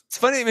universe. It's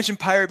funny you mentioned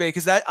Pirate Bay,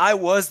 because I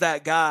was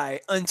that guy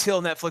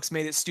until Netflix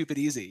made it stupid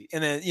easy.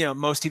 And then,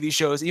 most TV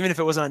shows, even if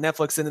it wasn't on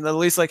Netflix, and then at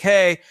least like,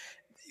 hey,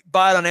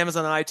 buy it on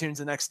Amazon and iTunes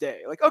the next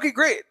day. Like, okay,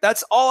 great.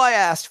 That's all I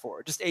asked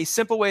for. Just a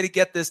simple way to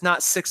get this,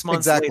 not 6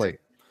 months later.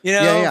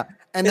 Yeah.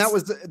 And that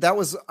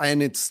was,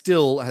 and it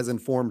still has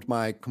informed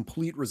my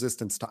complete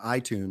resistance to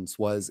iTunes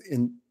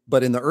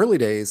but in the early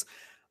days,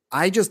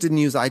 I just didn't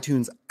use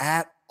iTunes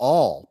at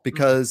all,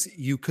 because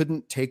you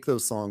couldn't take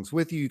those songs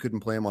with you. You couldn't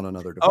play them on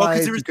another device. Oh,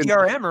 because there was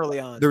DRM early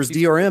on. There was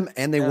DRM,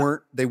 and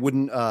they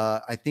wouldn't,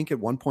 I think at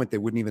one point they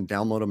wouldn't even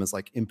download them as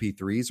like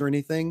MP3s or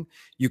anything.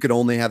 You could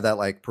only have that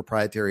like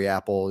proprietary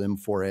Apple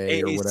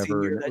M4A or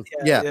whatever. And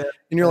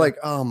you're like,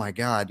 oh my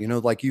God,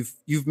 like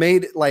you've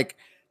made like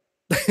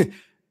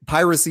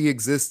piracy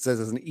exists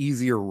as an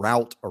easier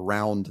route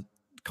around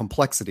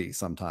complexity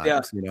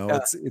sometimes.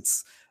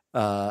 It's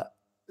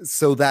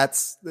so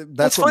that's what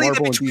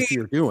Marvel and DC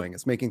are doing.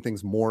 It's making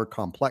things more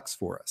complex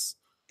for us.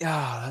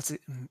 Yeah, that's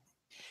it,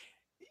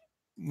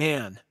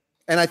 man.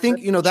 And I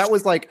think, that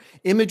was like,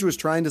 Image was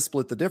trying to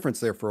split the difference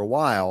there for a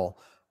while.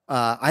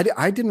 I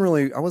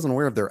wasn't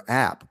aware of their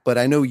app, but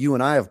I know you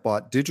and I have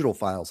bought digital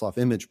files off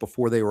Image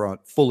before they were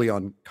fully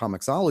on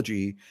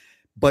Comixology.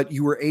 But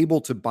you were able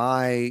to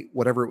buy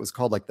whatever it was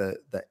called, like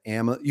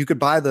you could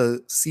buy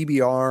the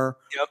CBR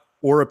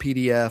or a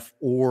PDF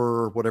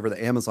or whatever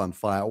the Amazon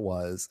file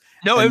was.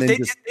 No,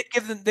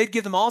 they'd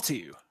give them all to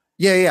you.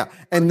 Yeah.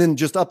 And then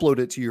just upload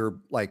it to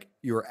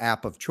your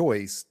app of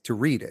choice to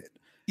read it.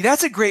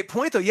 That's a great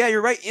point, though. Yeah,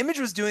 you're right. Image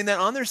was doing that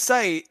on their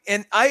site.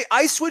 And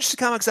I switched to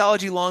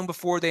Comixology long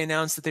before they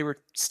announced that they were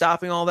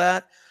stopping all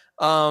that.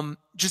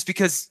 Just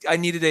because I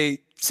needed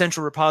a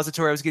central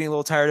repository. I was getting a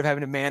little tired of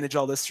having to manage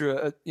all this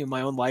through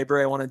my own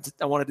library. I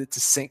wanted it to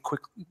sync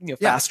quick,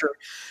 faster.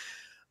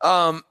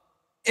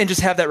 And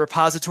just have that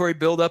repository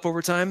build up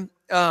over time.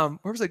 Where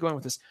was I going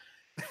with this?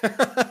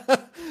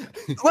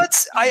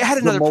 I had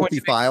another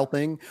multi-file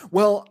thing.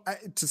 Well,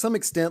 to some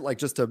extent, like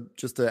just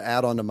to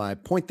add on to my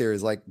point there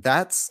is like,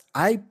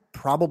 I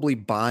probably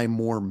buy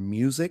more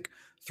music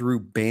through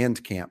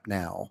Bandcamp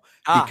now,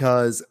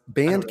 because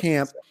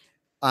Bandcamp,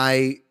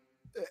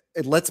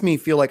 it lets me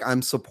feel like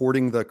I'm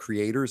supporting the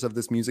creators of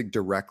this music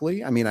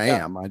directly. I mean, I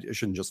am. I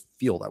shouldn't just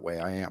feel that way.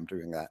 I am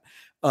doing that.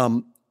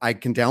 I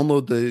can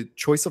download the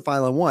choice of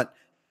file I want.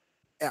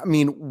 I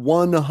mean,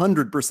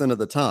 100% of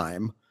the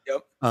time,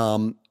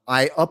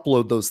 I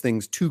upload those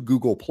things to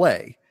Google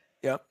Play.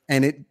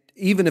 And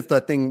even if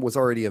that thing was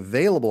already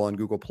available on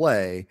Google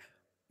Play,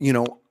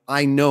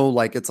 I know,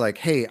 like, it's like,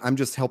 hey, I'm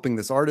just helping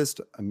this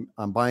artist.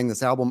 I'm buying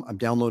this album. I'm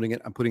downloading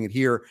it. I'm putting it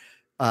here.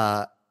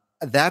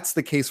 that's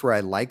the case where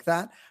I like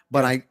that,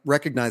 but I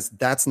recognize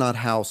that's not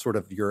how sort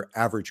of your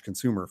average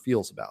consumer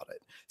feels about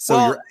it. So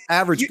Well, your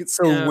average,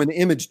 when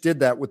Image did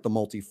that with the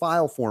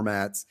multi-file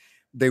formats,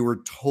 they were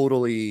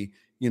totally,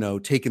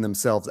 taking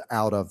themselves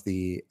out of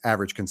the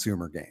average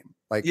consumer game.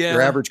 Like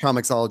your average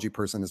Comixology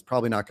person is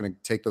probably not going to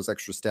take those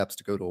extra steps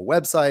to go to a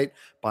website,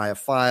 buy a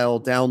file,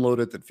 download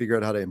it, then figure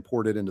out how to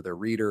import it into their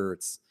reader.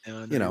 It's,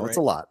 it's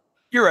a lot.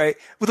 You're right.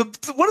 Well,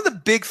 one of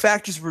the big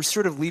factors we're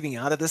sort of leaving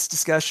out of this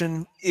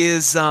discussion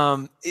is,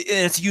 and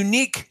it's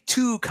unique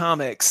to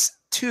comics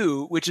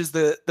too, which is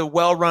the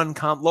well-run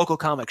local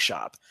comic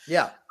shop.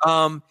 Yeah.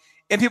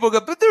 And people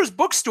go, but there's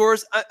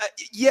bookstores.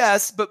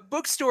 Yes, but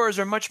bookstores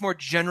are much more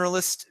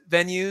generalist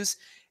venues.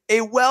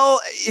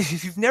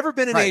 If you've never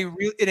been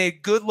in a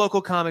good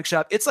local comic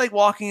shop, it's like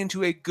walking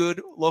into a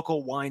good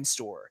local wine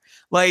store.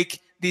 Like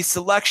the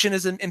selection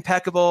is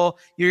impeccable.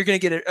 You're going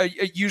to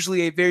get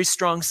usually a very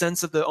strong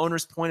sense of the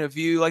owner's point of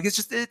view. Like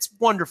it's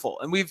wonderful.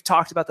 And we've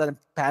talked about that in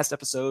past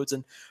episodes,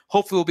 and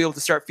hopefully we'll be able to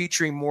start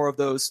featuring more of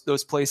those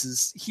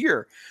places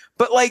here.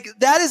 But like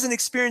that is an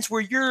experience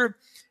where you're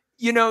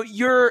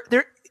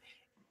there.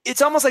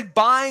 It's almost like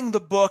buying the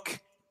book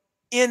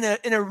in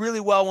a really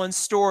well-run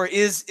store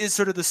is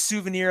sort of the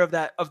souvenir of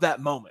that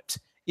moment.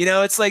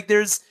 It's like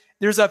there's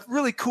a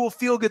really cool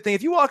feel-good thing.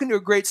 If you walk into a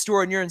great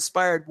store and you're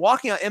inspired,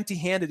 walking out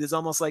empty-handed is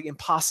almost like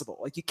impossible.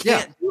 Like you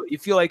can't do it. You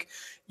feel like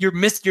you're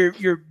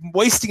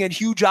wasting a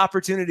huge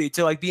opportunity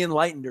to like be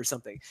enlightened or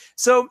something.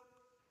 So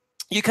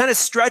you kind of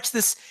stretch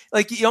this,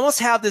 like you almost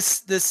have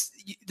this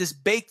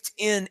baked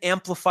in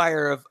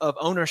amplifier of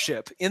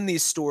ownership in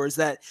these stores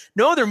that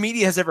no other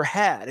media has ever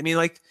had. I mean,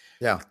 like,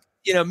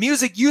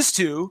 music used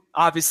to,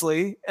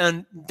 obviously,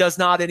 and does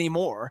not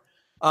anymore.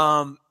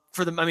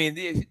 For them, I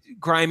mean,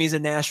 Grimey's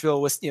in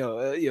Nashville was,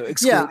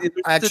 excluded.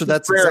 Actually,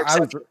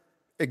 that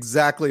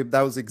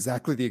was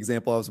exactly the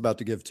example I was about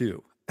to give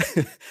too.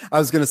 I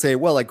was going to say,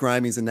 well, like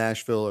Grimey's in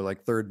Nashville or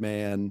like Third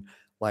Man,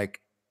 like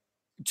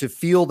to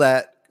feel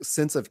that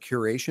sense of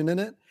curation in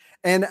it.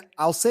 And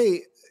I'll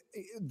say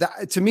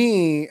that to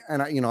me,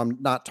 and I'm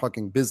not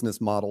talking business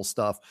model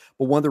stuff,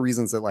 but one of the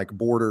reasons that like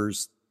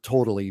Borders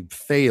totally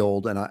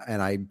failed, and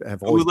I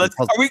have always. Are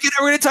we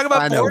going to talk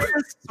about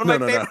Borders? One of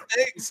my favorite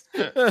things.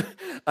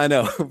 I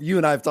know you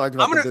and I have talked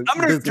about. I'm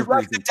going to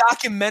direct a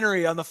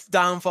documentary on the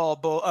downfall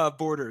of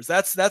Borders.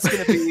 That's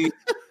going to be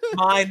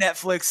my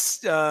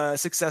Netflix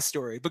success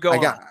story. But go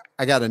on.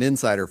 I got an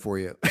insider for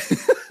you.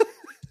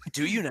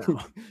 Do you know?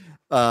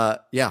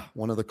 Yeah,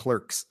 one of the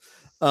clerks.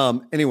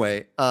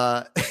 Anyway,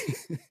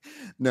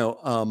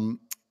 no.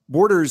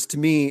 Borders to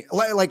me,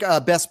 like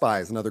Best Buy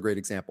is another great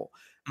example.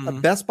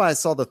 Mm-hmm. Best Buy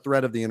saw the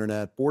threat of the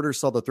internet. Borders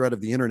saw the threat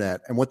of the internet,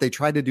 and what they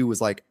tried to do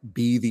was like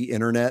be the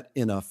internet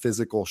in a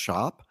physical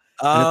shop.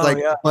 And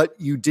it's like, but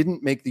you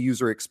didn't make the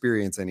user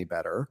experience any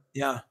better.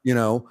 Yeah,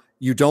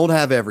 you don't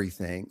have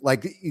everything.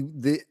 Like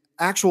the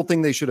actual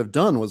thing they should have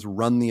done was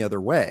run the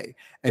other way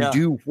and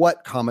do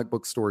what comic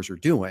book stores are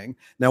doing.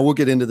 Now we'll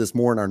get into this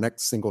more in our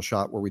next single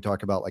shot where we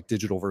talk about like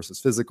digital versus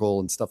physical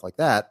and stuff like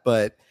that.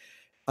 But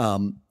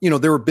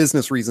there were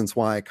business reasons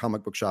why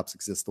comic book shops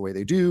exist the way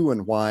they do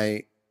and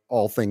why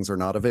all things are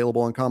not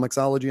available on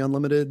Comixology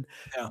Unlimited.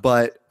 Yeah.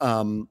 But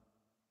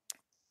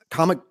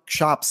comic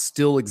shops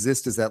still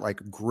exist as that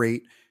like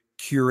great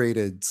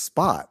curated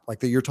spot like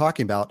that you're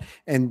talking about.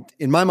 And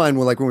in my mind,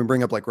 when we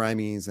bring up like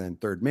Grimey's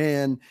and Third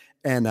Man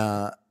and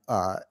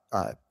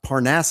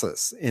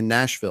Parnassus in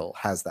Nashville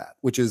has that,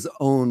 which is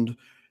owned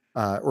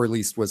or at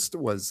least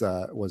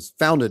was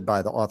founded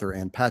by the author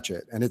Ann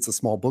Patchett, and it's a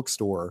small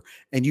bookstore,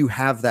 and you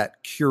have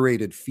that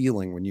curated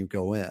feeling when you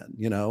go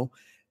in,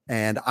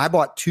 And I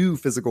bought 2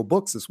 physical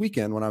books this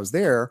weekend when I was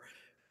there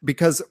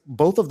because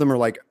both of them are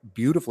like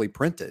beautifully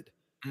printed.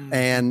 Mm-hmm.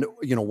 And,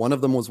 one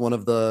of them was one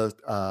of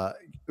the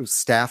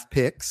staff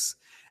picks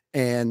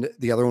and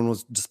the other one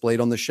was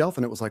displayed on the shelf.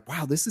 And it was like,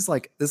 wow, this is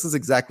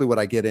exactly what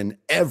I get in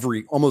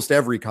almost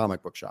every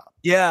comic book shop.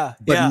 Yeah.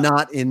 But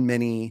not in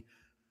many.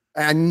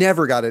 I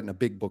never got it in a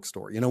big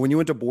bookstore. When you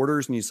went to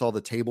Borders and you saw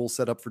the table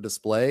set up for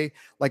display,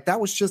 like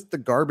that was just the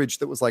garbage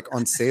that was like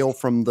on sale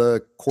from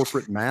the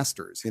corporate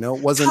masters. It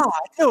wasn't. Oh,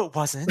 no, it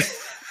wasn't.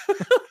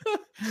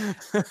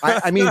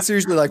 I mean,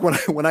 seriously, like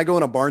when I go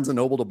in a Barnes and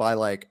Noble to buy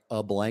like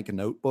a blank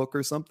notebook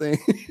or something,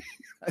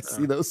 I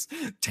see those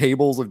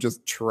tables of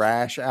just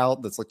trash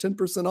out that's like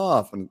 10%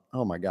 off. And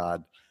oh my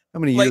God,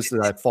 how many years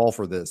did I fall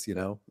for this?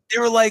 They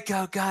were like,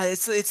 oh God,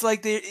 it's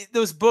like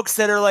those books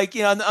that are like,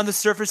 on the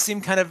surface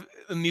seem kind of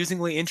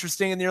amusingly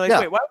interesting, and you're like,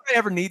 wait, why would I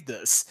ever need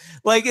this?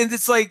 Like, and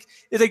it's like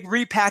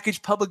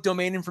repackaged public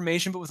domain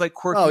information, but with like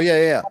quirky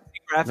graphics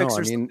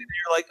or something. And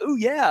you're like, oh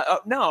yeah,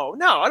 no,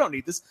 I don't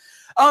need this.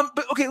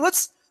 But okay,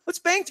 let's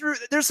bang through.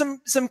 There's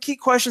some key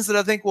questions that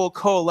I think will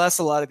coalesce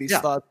a lot of these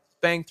thoughts.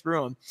 Bang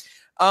through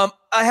them.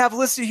 I have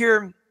listed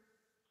here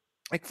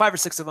like 5 or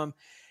 6 of them.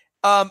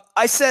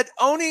 I said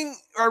owning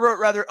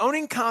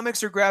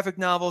comics or graphic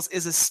novels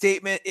is a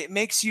statement. It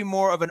makes you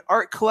more of an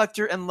art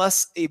collector and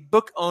less a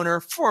book owner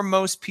for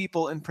most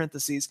people, in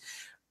parentheses.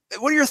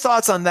 What are your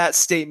thoughts on that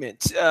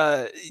statement?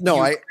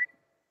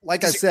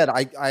 like I said,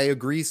 I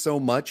agree so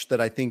much that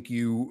I think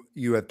you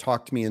have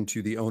talked me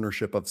into the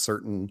ownership of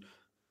certain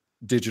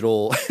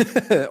digital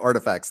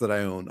artifacts that I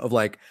own of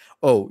like,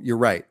 oh, you're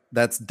right.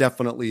 That's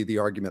definitely the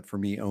argument for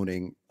me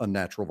owning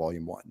Unnatural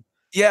Volume 1.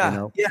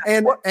 Yeah. Yeah.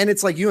 And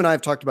it's like you and I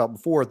have talked about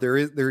before.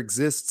 There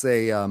exists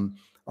a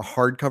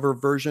hardcover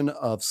version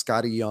of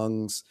Scotty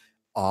Young's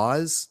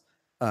Oz,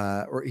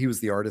 or he was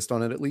the artist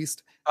on it at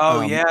least.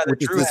 Oh yeah,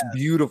 which is this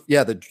beautiful.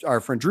 Yeah, that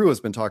our friend Drew has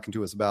been talking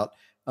to us about.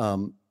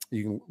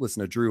 You can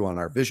listen to Drew on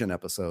our Vision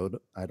episode.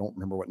 I don't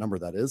remember what number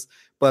that is,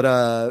 but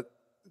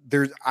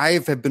I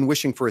have been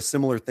wishing for a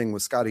similar thing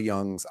with Scotty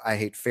Young's I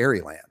Hate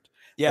Fairyland.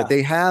 Yeah,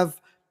 they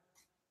have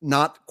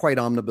not quite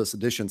omnibus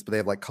editions, but they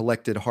have like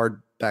collected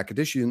hardback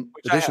editions.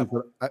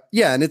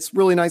 Yeah, and it's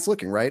really nice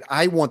looking, right?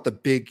 I want the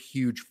big,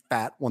 huge,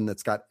 fat one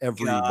that's got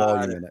every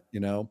volume in it. You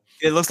know,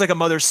 it looks like a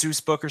Mother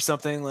Seuss book or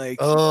something. Like,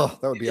 oh,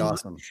 that would be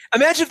awesome.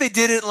 Imagine if they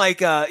did it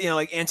like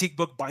like antique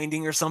book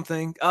binding or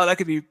something. Oh, that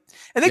could be,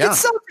 and they could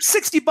sell it for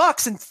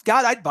 $60, and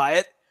God, I'd buy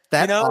it.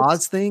 That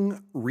Oz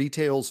thing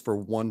retails for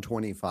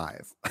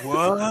 $125.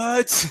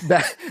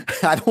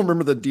 What? I don't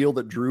remember the deal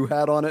that Drew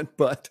had on it,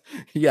 but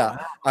yeah,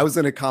 wow. I was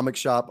in a comic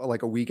shop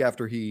like a week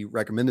after he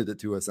recommended it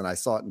to us, and I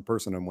saw it in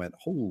person and went,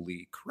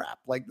 "Holy crap!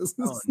 Like this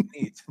is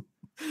neat."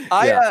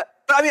 I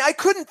mean, I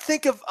couldn't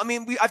think of. I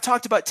mean, I've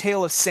talked about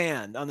Tale of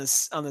Sand on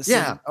this.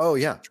 Yeah. Oh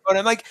yeah. But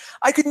I'm like,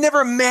 I could never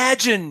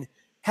imagine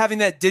having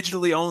that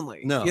digitally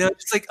only. No. You know,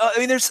 it's like I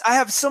mean, I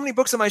have so many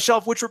books on my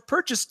shelf which were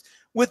purchased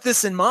with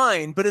this in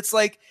mind, but it's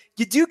like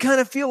you do kind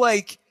of feel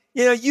like,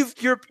 you know,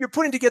 you're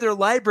putting together a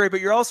library,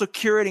 but you're also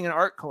curating an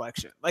art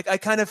collection. Like I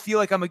kind of feel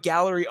like I'm a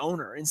gallery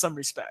owner in some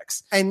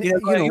respects, and you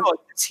know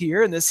it's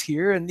here and this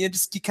here, and you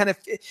kind of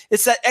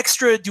it's that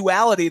extra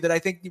duality that I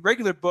think the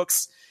regular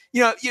books.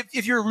 You know,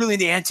 if you're really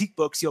into antique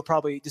books, you'll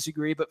probably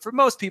disagree, but for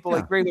most people,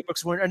 like regular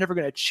books are never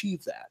going to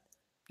achieve that.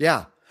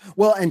 Yeah.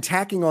 Well, and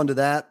tacking onto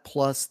that,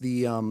 plus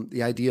the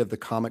idea of the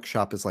comic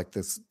shop is like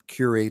this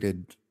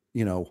curated,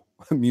 you know,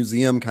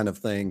 museum kind of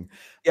thing.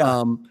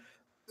 Yeah.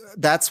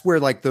 That's where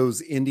like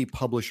those indie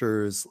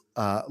publishers,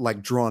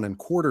 like Drawn and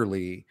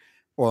Quarterly,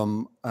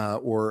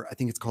 or I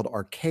think it's called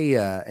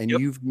Archaea, and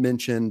you've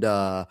mentioned, is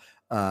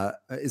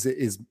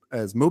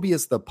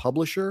Mobius the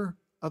publisher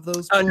of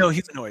those? No,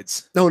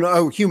 Humanoids.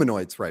 No,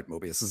 Humanoids, right?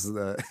 Mobius is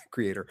the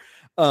creator.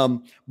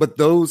 But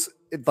those,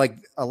 like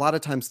a lot of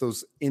times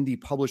those indie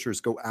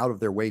publishers go out of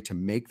their way to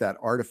make that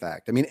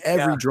artifact. I mean,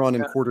 every Drawn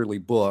and Quarterly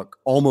book,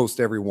 almost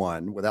every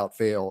one without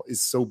fail,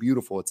 is so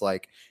beautiful. It's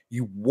like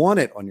you want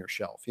it on your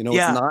shelf. You know, it's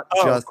not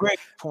just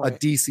a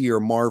DC or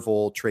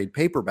Marvel trade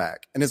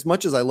paperback. And as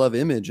much as I love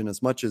Image, and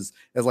as much as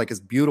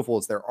beautiful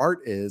as their art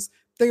is,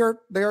 they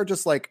are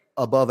just like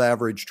above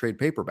average trade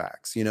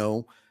paperbacks, you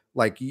know.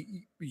 Like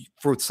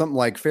for something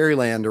like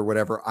Fairyland or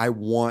whatever, I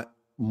want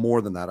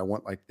more than that. I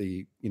want like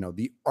the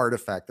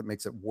artifact that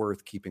makes it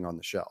worth keeping on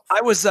the shelf.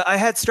 I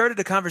had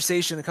started a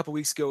conversation a couple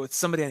weeks ago with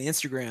somebody on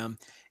Instagram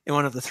in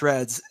one of the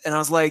threads, and I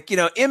was like, you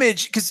know,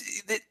 Image, because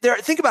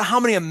think about how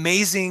many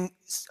amazing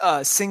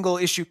single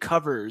issue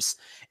covers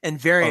and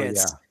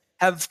variants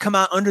have come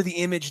out under the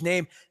Image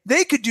name.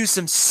 They could do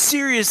some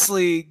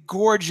seriously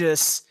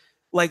gorgeous,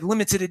 like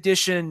limited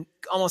edition,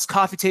 almost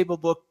coffee table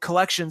book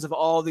collections of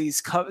all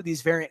these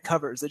variant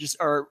covers that just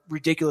are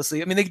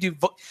ridiculously. I mean, they could do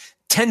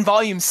 10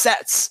 volume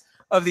sets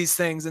of these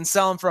things and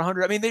sell them for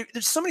 100. I mean,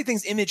 there's so many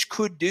things Image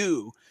could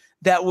do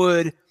that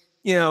would,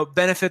 you know,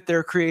 benefit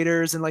their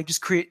creators and like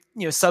just create,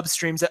 you know,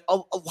 substreams that a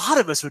lot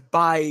of us would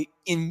buy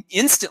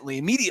instantly,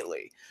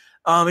 immediately.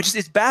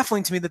 It's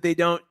baffling to me that they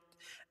don't.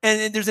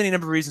 And there's any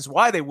number of reasons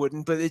why they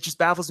wouldn't, but it just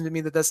baffles me to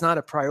me that that's not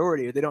a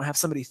priority, or they don't have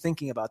somebody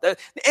thinking about that.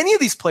 Any of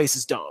these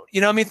places don't,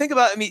 you know, I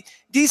mean,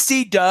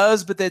 DC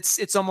does, but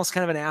it's almost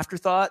kind of an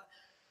afterthought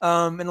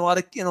in a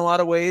lot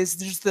of ways.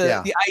 There's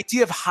the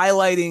idea of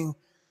highlighting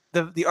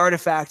the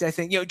artifact. I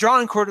think, you know,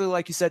 Drawn and Quarterly,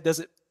 like you said, does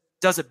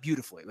it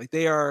beautifully. Like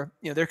they are,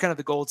 you know, they're kind of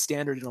the gold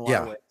standard in a lot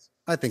of ways.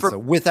 I think so.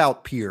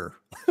 Without peer.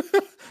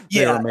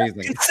 They're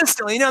amazing.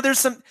 Consistently. You know, there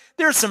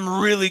are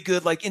some really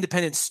good like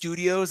independent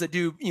studios that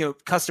do, you know,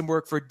 custom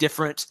work for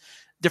different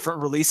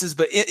releases,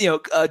 but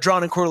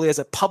Drawn and Quarterly as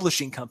a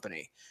publishing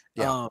company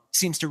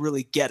seems to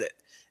really get it.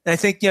 And I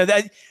think, you know,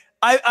 that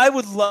I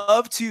would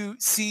love to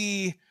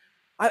see.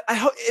 I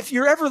hope if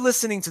you're ever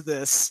listening to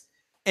this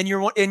and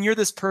you're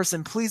this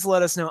person, please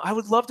let us know. I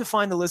would love to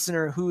find a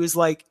listener who is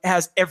like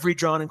has every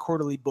Drawn and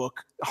Quarterly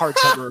book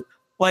hardcover.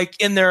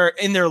 Like in their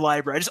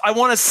library. I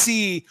want to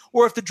see,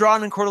 or if the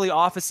Drawn and Quarterly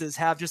offices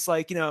have just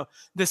like, you know,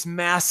 this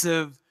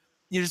massive,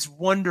 you know, just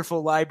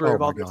wonderful library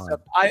of all this stuff.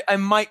 I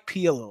might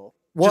pee a little.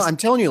 Well, I'm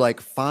telling you, like,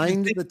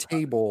 find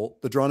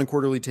the Drawn and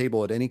Quarterly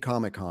table at any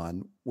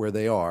Comic-Con where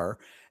they are,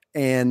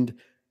 and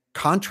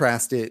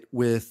contrast it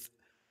with,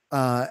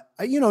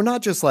 you know,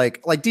 not just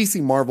like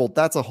DC Marvel.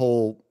 That's a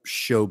whole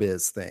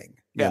showbiz thing,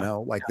 you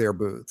know, like their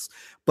booths,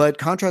 but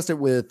contrast it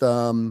with,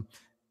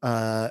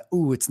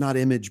 it's not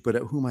Image, but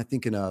who am I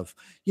thinking of?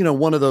 You know,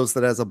 one of those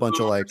that has a bunch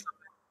of like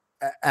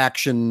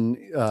action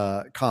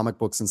comic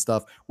books and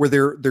stuff where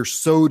they're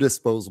so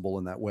disposable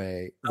in that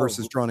way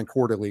versus Drawn and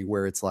Quarterly,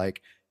 where it's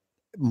like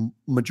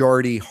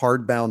majority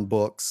hardbound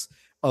books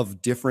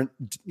of different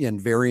and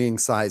varying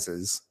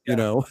sizes, you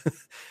know.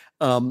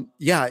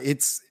 Yeah,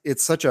 it's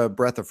such a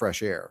breath of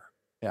fresh air.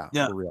 Yeah,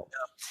 for real.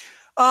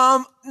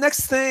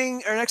 Next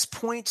thing or next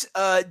point,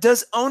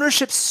 does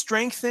ownership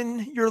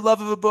strengthen your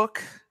love of a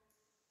book?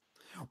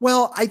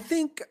 Well, I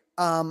think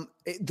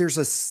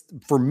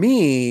for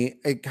me,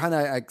 it kind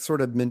of, I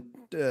sort of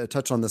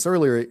touched on this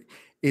earlier.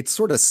 It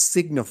sort of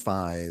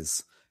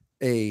signifies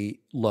a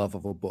love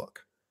of a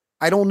book.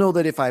 I don't know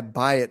that if I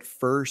buy it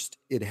first,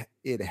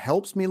 it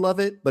helps me love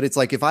it, but it's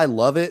like, if I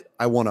love it,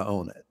 I want to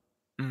own it.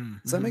 Mm-hmm.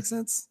 Does that make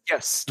sense?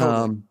 Yes,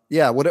 totally.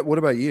 Yeah. What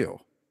about you?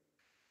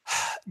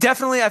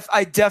 Definitely.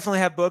 I definitely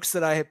have books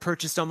that I have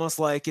purchased almost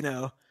like,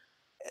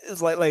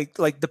 it's like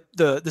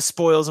the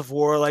spoils of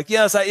war. Like,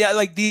 yes,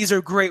 like these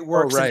are great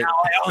works. Oh, right. And now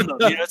I own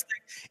them.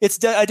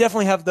 I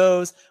definitely have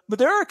those, but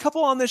there are a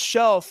couple on this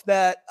shelf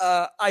that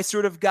I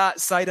sort of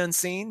got sight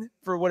unseen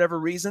for whatever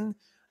reason,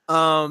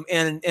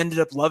 and ended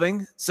up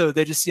loving. So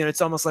they just,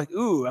 it's almost like,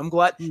 ooh, I'm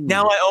glad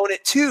now I own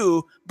it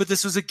too. But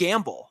this was a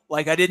gamble.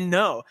 Like, I didn't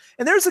know.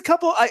 And there's a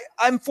couple.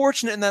 I'm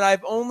fortunate in that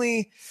I've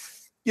only,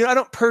 I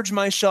don't purge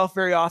my shelf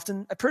very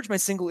often. I purge my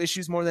single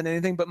issues more than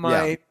anything, but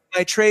my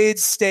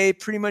trades stay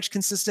pretty much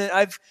consistent.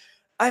 I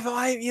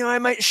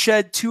might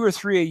shed 2 or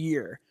 3 a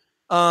year.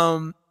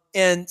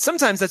 And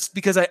sometimes that's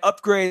because I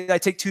upgrade. I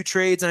take 2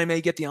 trades and I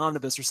may get the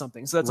omnibus or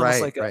something. So that's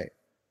almost like an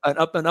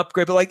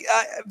upgrade. But like,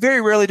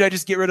 very rarely do I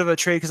just get rid of a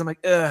trade because I'm like,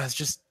 it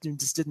just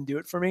didn't do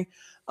it for me.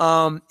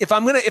 If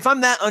I'm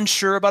that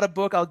unsure about a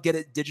book, I'll get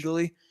it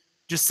digitally.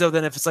 Just so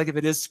then if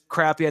it is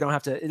crappy, it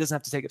doesn't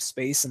have to take up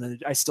space, and then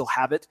I still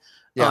have it.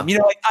 Yeah.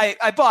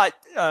 I bought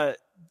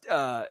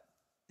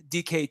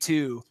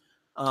DK2,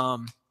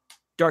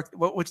 Dark.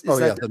 What is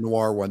that? The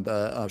noir one,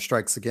 the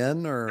Strikes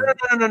Again, or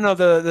no,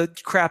 the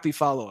crappy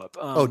follow up.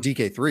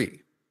 DK3.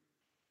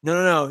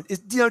 No.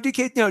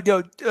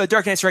 DK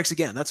Dark Knight Strikes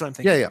Again. That's what I'm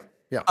thinking.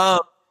 Yeah.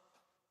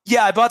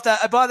 Yeah, I bought that.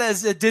 I bought that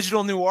as a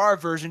digital noir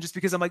version just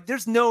because I'm like,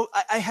 no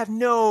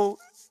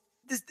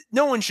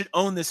one should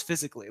own this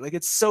physically. Like,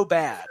 it's so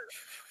bad.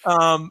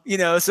 So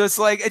it's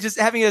like, just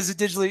having it as a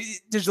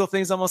digital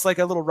thing is almost like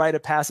a little rite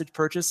of passage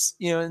purchase,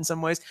 in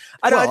some ways.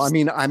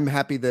 I'm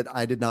happy that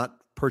I did not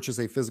purchase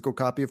a physical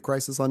copy of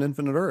Crisis on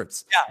Infinite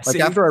Earths.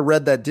 Yeah, after I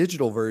read that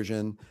digital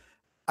version,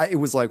 it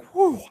was like,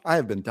 whew, I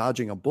have been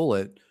dodging a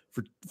bullet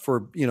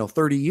for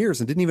 30 years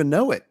and didn't even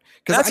know it.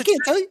 Because I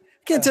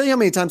can't tell you how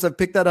many times I've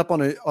picked that up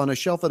on a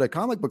shelf at a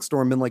comic book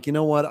store and been like, you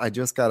know what? I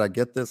just got to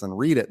get this and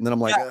read it. And then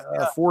I'm like,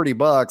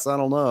 $40. I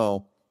don't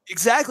know.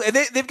 Exactly.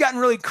 They've gotten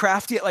really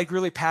crafty at like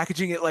really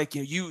packaging it. Like,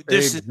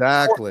 this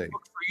exactly is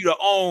for you to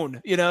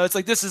own, it's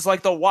like, this is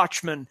like the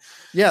Watchmen.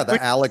 Yeah.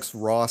 The Alex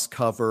Ross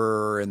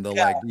cover and the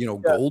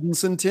Golden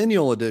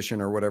Centennial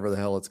edition or whatever the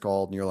hell it's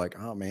called. And you're like,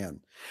 oh man.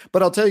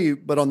 But I'll tell you,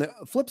 but on the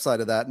flip side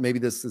of that, maybe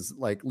this is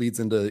like leads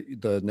into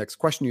the next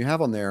question you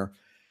have on there.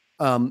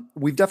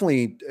 We've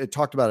definitely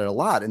talked about it a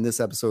lot in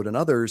this episode and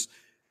others.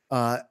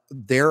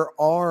 There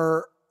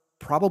are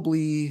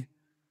probably,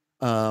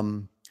 how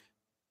do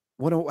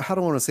I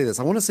want to say this?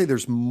 I want to say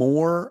there's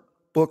more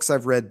books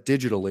I've read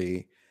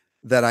digitally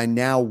that I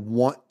now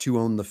want to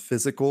own the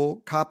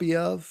physical copy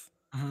of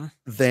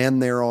than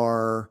there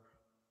are,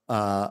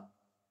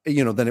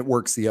 than it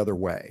works the other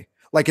way.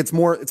 Like, it's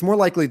more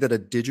likely that a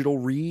digital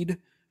read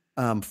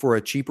for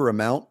a cheaper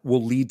amount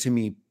will lead to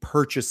me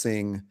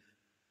purchasing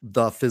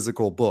the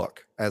physical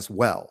book as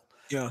well.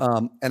 Yeah.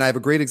 And I have a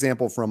great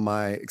example from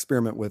my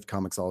experiment with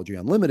Comixology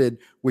Unlimited,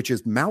 which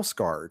is Mouse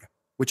Guard,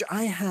 which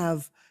I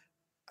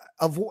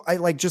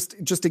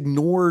just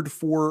ignored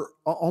for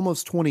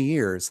almost 20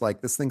 years.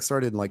 Like, this thing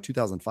started in like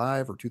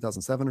 2005 or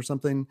 2007 or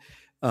something.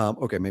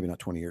 Okay, maybe not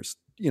 20 years,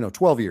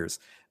 12 years.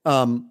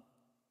 And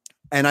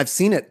I've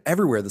seen it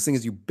everywhere. This thing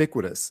is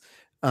ubiquitous.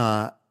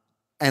 And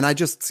I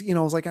just, I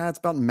was like, it's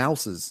about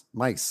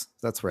mice.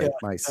 That's right.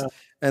 Mice. Yeah.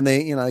 And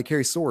they, they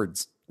carry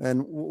swords.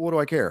 And what do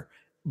I care?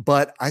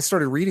 But I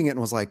started reading it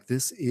and was like,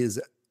 this is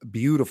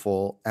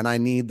beautiful. And I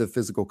need the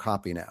physical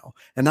copy now.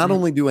 And not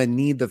only do I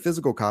need the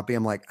physical copy,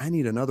 I'm like, I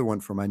need another one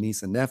for my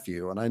niece and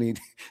nephew. And I need,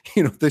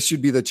 this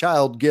should be the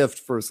child gift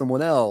for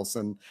someone else.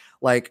 And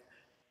like,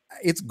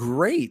 it's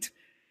great.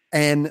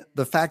 And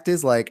the fact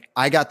is, like,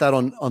 I got that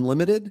on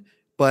Unlimited.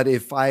 But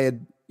if I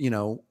had,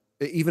 even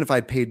if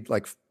I'd paid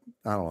like,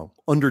 I don't know,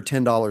 under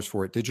 $10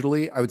 for it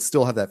digitally, I would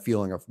still have that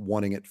feeling of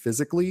wanting it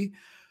physically.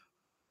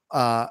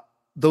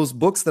 Those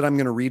books that I'm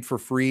going to read for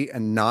free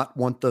and not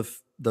want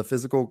the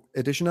physical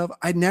edition of,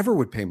 I never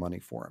would pay money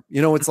for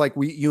them. It's like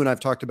you and I've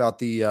talked about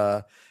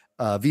the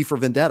V for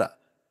Vendetta,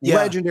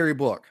 legendary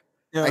book.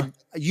 Yeah.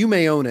 You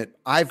may own it.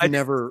 I've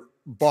never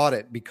bought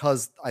it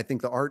because I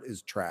think the art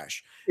is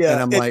trash. Yeah,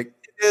 and I'm like,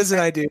 it is, and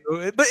I do.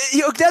 But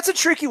that's a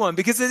tricky one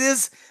because it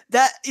is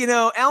that,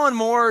 Alan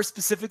Moore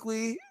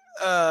specifically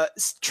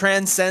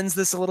transcends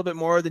this a little bit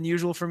more than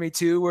usual for me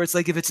too, where it's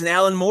like, if it's an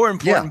Alan Moore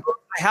important book,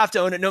 I have to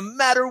own it no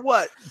matter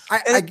what.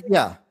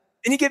 Yeah.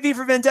 And you get V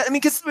for Vendetta. I mean,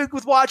 because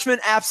with Watchmen,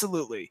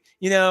 absolutely.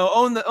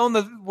 Own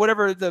the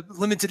whatever the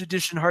limited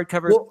edition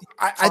hardcover. Well,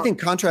 I think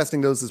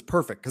contrasting those is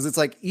perfect because it's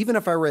like even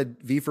if I read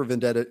V for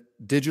Vendetta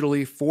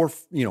digitally for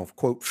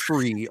quote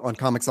free on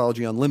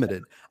Comixology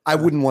Unlimited, I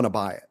wouldn't want to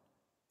buy it.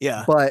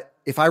 Yeah. But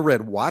if I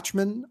read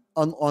Watchmen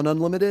on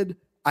Unlimited,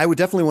 I would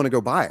definitely want to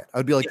go buy it. I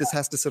would be like, this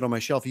has to sit on my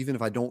shelf even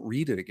if I don't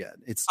read it again.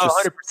 It's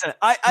just 100%.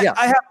 I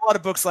have a lot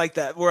of books like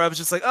that where I was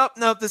just like, oh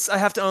no, I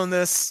have to own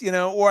this,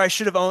 or I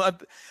should have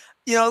owned.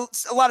 A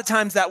lot of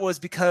times that was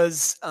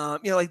because,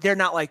 like they're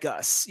not like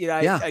us.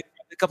 I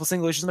a couple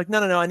single issues. I'm like,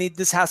 no,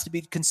 this has to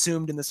be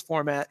consumed in this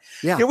format.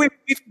 Yeah. We've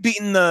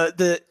beaten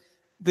the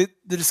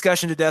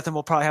discussion to death, and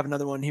we'll probably have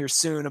another one here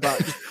soon about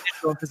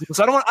digital and physical.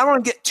 So I don't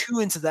want to get too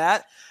into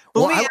that.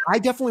 But I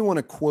definitely want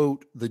to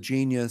quote the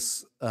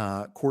genius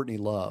Courtney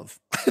Love,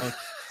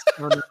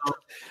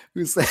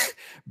 who said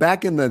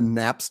back in the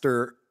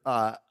Napster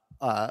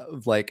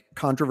like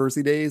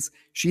controversy days,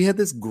 she had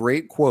this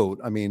great quote.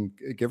 I mean,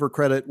 give her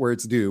credit where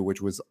it's due, which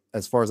was,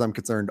 as far as I'm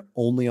concerned,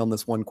 only on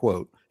this one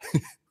quote.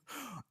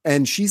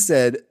 And she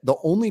said, the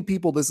only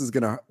people this is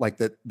going to like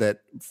that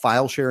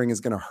file sharing is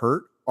going to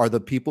hurt are the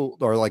people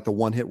or like the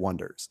one hit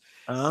wonders.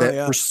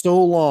 For so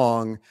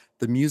long,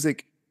 the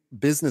music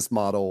business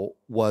model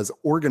was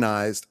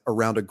organized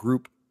around a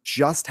group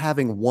just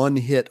having one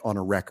hit on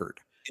a record.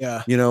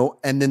 Yeah.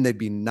 And then there'd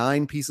be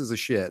 9 pieces of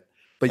shit,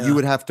 but you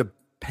would have to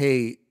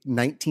pay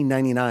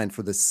 $19.99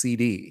 for the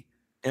CD,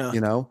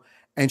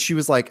 And she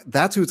was like,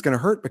 that's who it's going to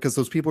hurt because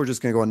those people are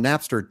just going to go on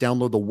Napster,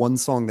 download the one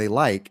song they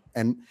like.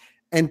 And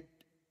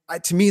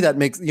to me, that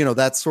makes,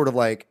 that's sort of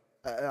like,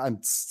 I'm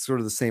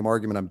sort of the same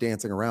argument I'm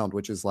dancing around,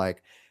 which is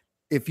like,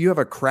 if you have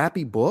a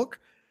crappy book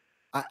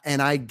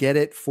and I get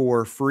it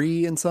for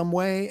free in some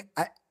way,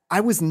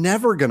 I was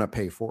never going to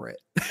pay for it.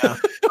 Yeah.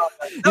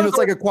 It's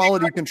like a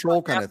quality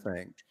control kind of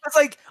thing. It's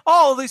like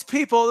all these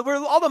people,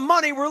 all the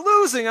money we're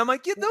losing. I'm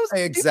like, those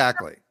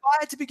exactly. Buy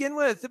it to begin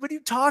with. What are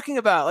you talking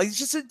about? Like, it's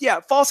just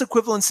false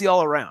equivalency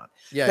all around.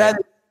 Yeah. That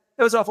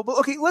was awful. But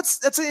okay,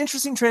 that's an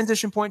interesting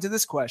transition point to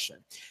this question.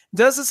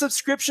 Does a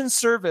subscription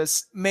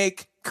service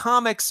make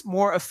comics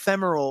more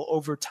ephemeral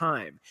over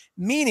time?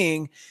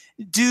 Meaning,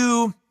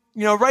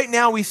 right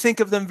now we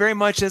think of them very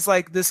much as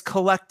like this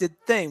collected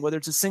thing, whether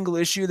it's a single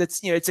issue that's,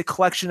 it's a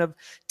collection of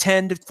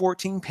 10 to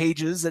 14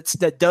 pages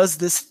that does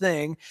this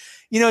thing.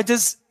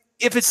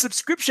 If it's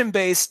subscription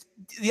based,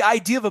 the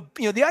idea of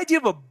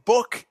a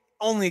book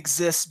only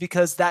exists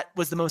because that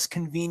was the most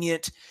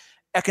convenient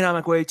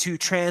economic way to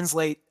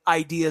translate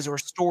ideas or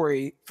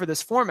story for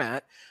this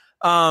format.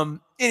 And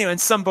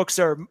some books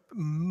are,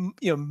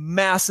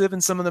 massive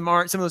and some of them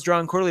aren't. Some of those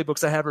Drawn Quarterly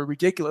books I have are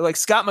ridiculous. Like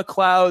Scott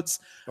McCloud's,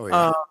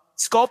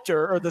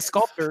 Sculptor.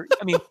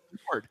 I mean,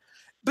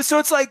 but so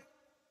it's like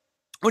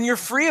when you're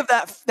free of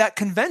that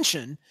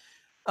convention,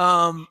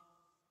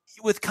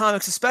 with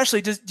comics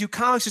especially, do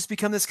comics just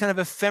become this kind of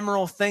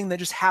ephemeral thing that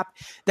just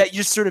that you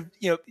just sort of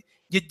you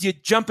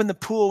jump in the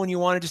pool when you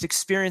want to just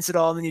experience it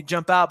all, and then you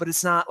jump out, but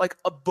it's not like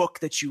a book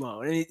that you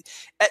own. And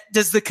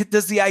does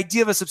the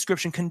idea of a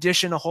subscription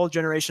condition a whole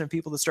generation of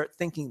people to start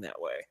thinking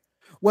that way?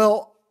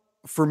 Well,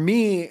 for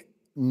me,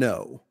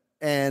 no.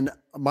 And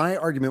my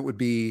argument would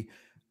be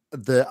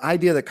the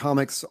idea that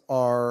comics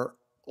are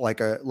like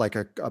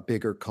a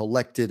bigger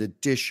collected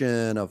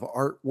edition of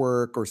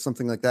artwork or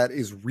something like that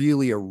is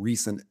really a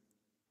recent,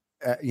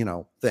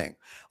 thing.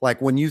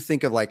 Like when you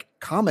think of like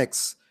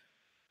comics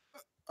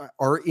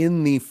are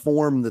in the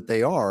form that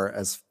they are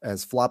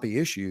as floppy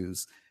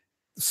issues,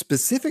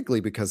 specifically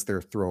because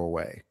they're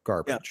throwaway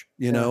garbage.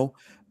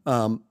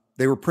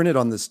 They were printed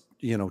on this,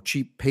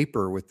 cheap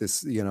paper with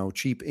this,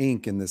 cheap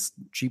ink in this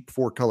cheap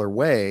 4-color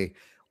way.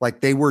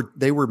 Like they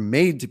were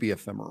made to be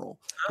ephemeral.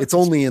 It's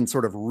only in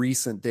sort of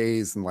recent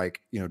days and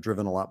like,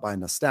 driven a lot by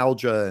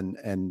nostalgia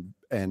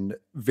and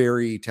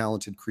very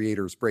talented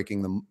creators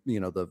breaking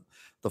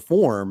the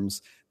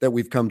forms that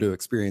we've come to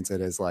experience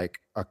it as like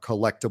a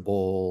collectible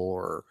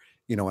or,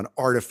 an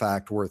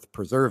artifact worth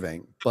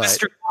preserving. But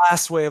Mr.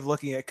 Glass way of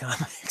looking at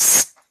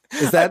comics.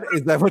 Is that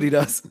what he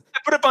does? I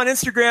put up on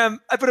Instagram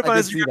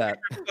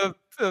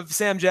of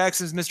Sam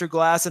Jackson's Mr.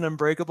 Glass and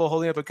Unbreakable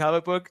holding up a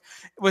comic book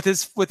with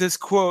his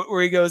quote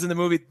where he goes in the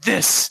movie,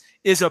 "This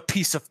is a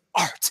piece of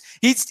art."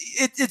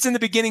 It's in the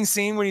beginning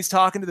scene when he's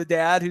talking to the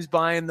dad who's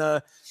buying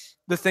the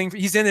thing.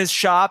 He's in his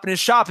shop, and his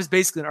shop is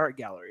basically an art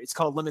gallery. It's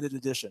called Limited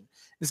Edition.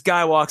 This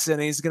guy walks in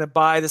and he's going to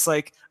buy this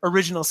like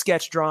original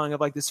sketch drawing of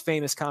like this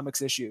famous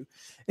comics issue.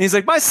 And he's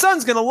like, "My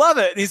son's going to love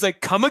it." And he's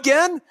like, "Come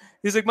again?"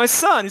 He's like, "My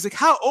son." He's like,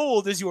 "How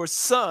old is your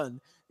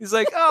son?" He's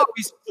like, "Oh,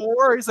 he's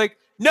 4." He's like,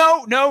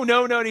 No.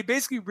 And he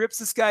basically rips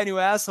this guy a new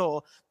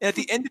asshole. And at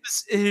the end of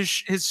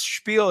his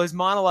spiel, his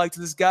monologue to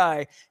this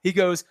guy, he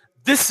goes,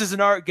 "This is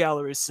an art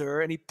gallery,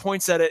 sir." And he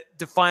points at it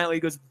defiantly. He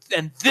goes,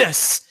 "And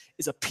this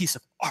is a piece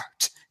of art."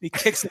 And he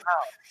kicks him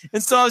out.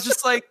 And so I was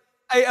just like,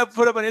 I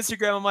put up on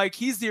Instagram, I'm like,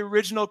 he's the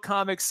original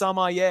comic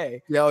sommelier.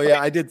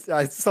 Yeah, I did.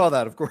 I saw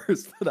that, of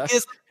course. But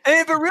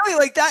really,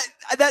 like that.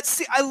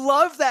 I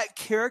love that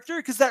character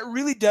because that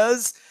really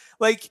does,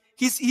 like,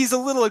 he's a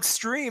little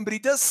extreme, but he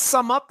does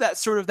sum up that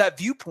sort of that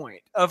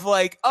viewpoint of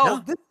like,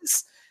 oh,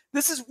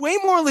 this is way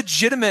more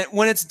legitimate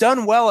when it's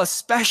done well,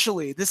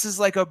 especially. This is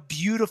like a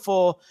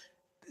beautiful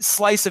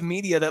slice of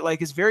media that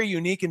like is very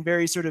unique and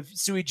very sort of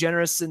sui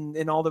generis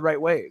in all the right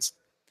ways.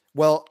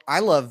 Well, I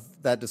love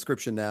that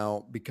description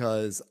now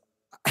because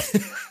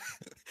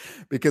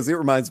because it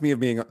reminds me of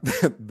being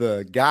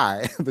the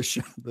guy, the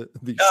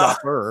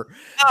chauffeur,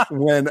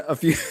 when a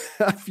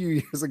few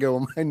years ago,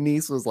 when my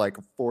niece was like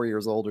 4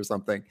 years old or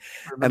something,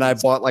 and I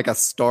bought like a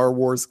Star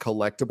Wars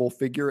collectible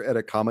figure at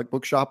a comic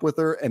book shop with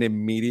her, and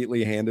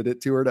immediately handed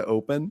it to her to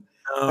open.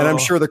 Oh. And I'm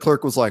sure the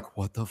clerk was like,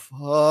 "What the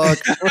fuck?"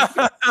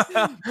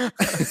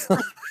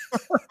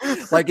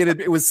 Like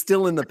it was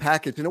still in the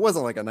package, and it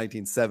wasn't like a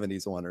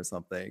 1970s one or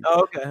something.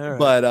 Oh, okay, all right.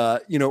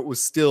 But it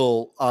was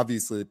still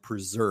obviously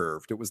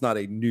preserved. It was not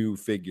a new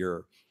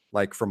figure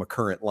like from a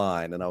current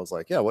line. And I was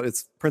like, "Yeah, well,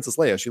 it's Princess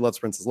Leia. She loves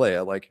Princess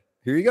Leia. Like,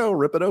 here you go,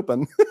 rip it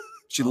open."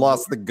 She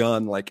lost the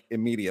gun like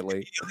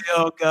immediately.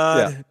 Oh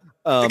God!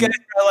 Yeah. The guys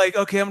are like,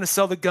 "Okay, I'm going to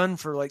sell the gun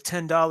for like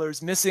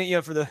 $10,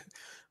 missing for the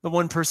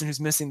one person who's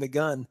missing the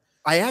gun."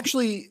 I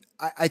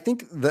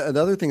think the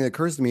other thing that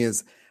occurs to me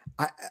is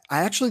I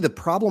actually, the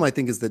problem I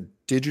think is that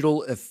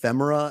digital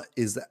ephemera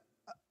is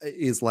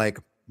like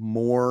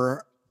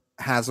more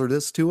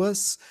hazardous to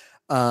us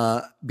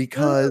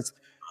because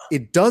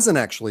it doesn't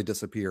actually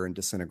disappear and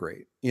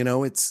disintegrate.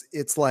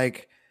 It's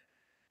like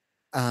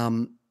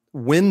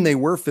when they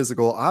were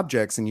physical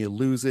objects and you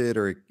lose it,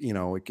 or it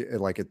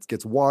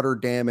gets water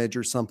damage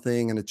or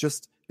something, and it's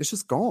just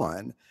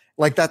gone.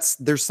 Like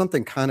there's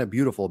something kind of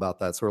beautiful about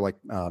that, sort of like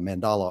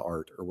mandala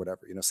art or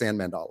whatever, sand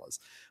mandalas.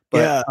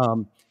 But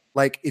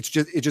like it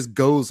just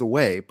goes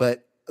away.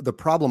 But the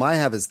problem I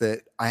have is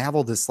that I have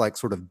all this like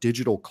sort of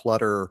digital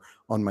clutter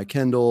on my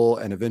Kindle,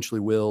 and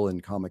eventually will in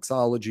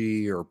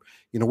Comixology or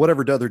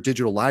whatever other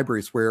digital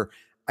libraries, where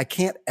I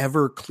can't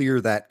ever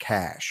clear that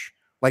cache.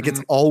 Like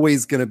it's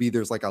always going to be,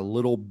 there's like a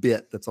little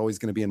bit that's always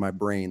going to be in my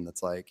brain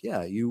that's like,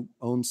 yeah, you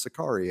own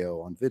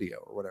Sicario on video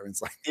or whatever.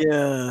 It's like,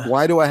 yeah,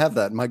 why do I have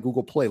that in my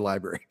Google Play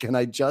library? Can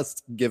I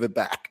just give it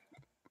back?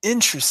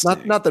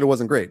 Interesting. Not that it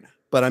wasn't great,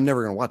 but I'm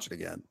never going to watch it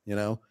again.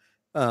 I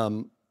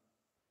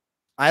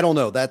don't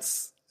know.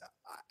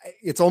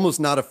 It's almost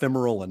not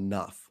ephemeral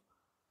enough.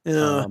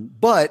 Yeah.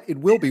 But it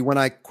will be when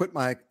I quit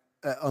my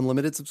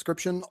unlimited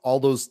subscription. All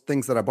those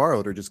things that I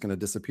borrowed are just going to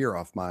disappear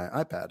off my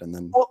iPad, and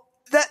then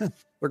that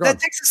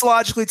takes us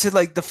logically to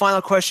like the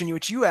final question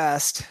which you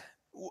asked,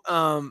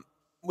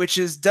 which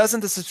is,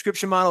 doesn't the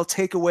subscription model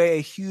take away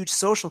a huge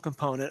social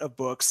component of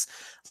books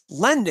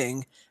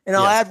lending? And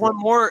I'll add one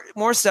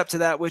more step to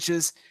that, which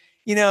is,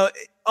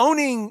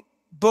 owning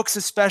books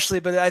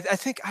especially, but I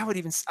think I would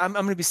even, I'm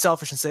going to be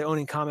selfish and say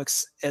owning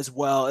comics as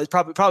well. It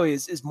probably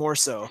is more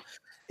so.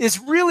 Is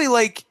really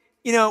like,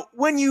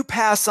 when you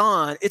pass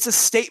on, it's a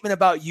statement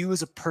about you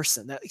as a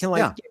person that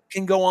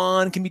can go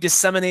on, can be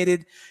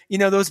disseminated.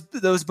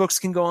 Those books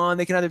can go on.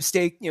 They can either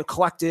stay,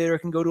 collected, or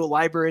can go to a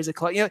library as a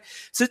collect.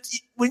 So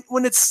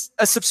when it's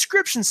a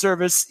subscription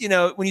service,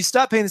 when you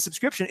stop paying the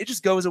subscription, it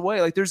just goes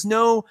away. Like there's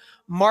no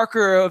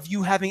marker of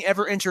you having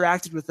ever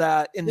interacted with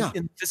that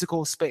in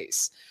physical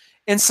space.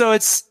 And so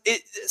it's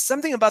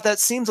something about that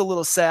seems a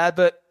little sad,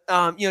 but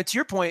to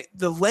your point,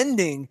 the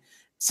lending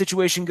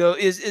situation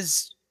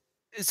is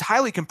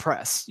highly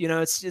compressed.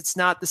 It's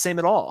not the same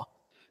at all.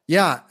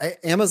 Yeah.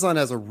 Amazon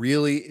has a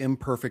really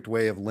imperfect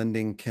way of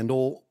lending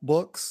Kindle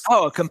books.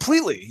 Oh,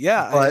 completely.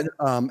 Yeah. But,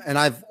 and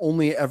I've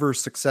only ever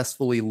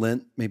successfully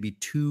lent maybe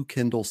 2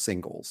 Kindle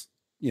singles,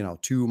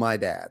 to my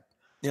dad.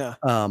 Yeah.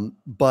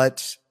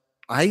 But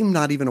I'm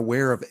not even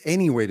aware of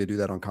any way to do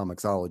that on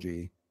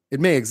Comixology. It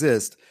may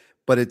exist,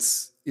 but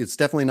it's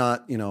definitely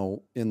not,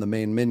 in the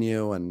main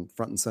menu and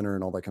front and center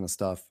and all that kind of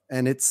stuff.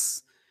 And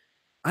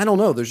I don't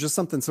know. There's just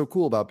something so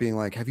cool about being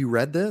like, have you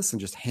read this? And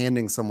just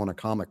handing someone a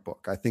comic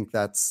book. I think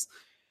that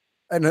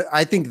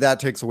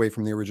takes away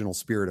from the original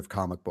spirit of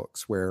comic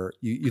books, where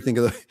you think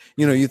of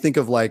you think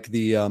of like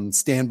the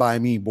Stand By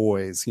Me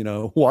boys,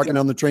 walking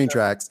down the train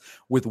tracks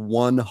with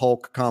one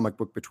Hulk comic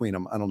book between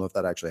them. I don't know if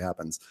that actually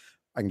happens.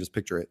 I can just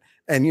picture it.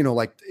 And,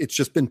 like, it's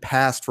just been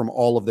passed from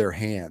all of their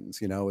hands.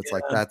 It's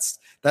like, that's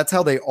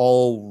how they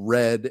all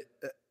read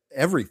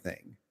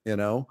everything,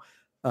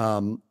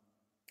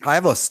 I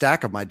have a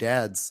stack of my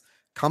dad's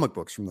comic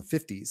books from the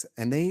 50s,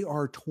 and they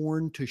are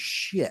torn to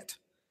shit.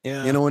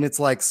 Yeah. And it's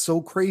like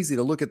so crazy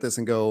to look at this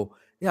and go,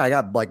 yeah, I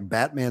got like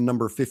Batman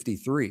number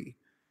 53,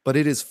 but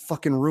it is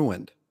fucking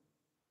ruined.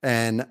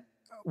 And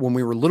when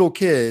I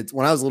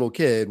was a little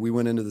kid, we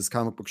went into this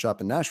comic book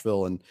shop in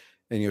Nashville and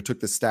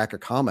took this stack of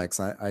comics.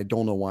 I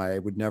don't know why I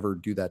would never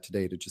do that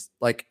today, to just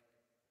like,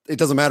 it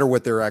doesn't matter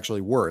what they're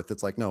actually worth.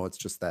 It's like, no, it's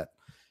just that,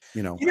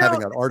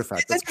 having that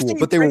artifact, that's cool,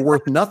 but they were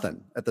worth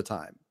nothing at the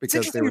time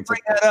because they were. Bring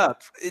that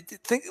up.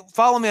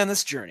 Follow me on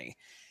this journey.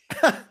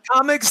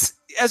 Comics,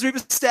 as we've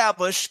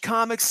established,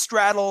 comics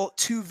straddle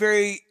 2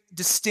 very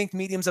distinct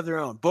mediums of their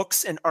own,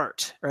 books and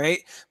art, right?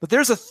 But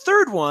there's a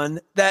third one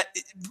that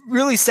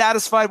really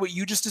satisfied what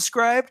you just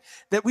described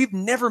that we've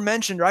never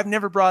mentioned or I've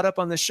never brought up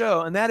on the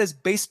show, and that is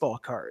baseball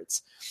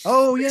cards.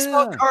 Oh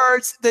Baseball yeah,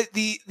 cards,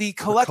 the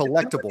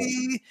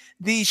collectible.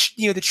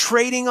 the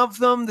trading of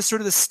them, the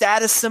sort of the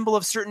status symbol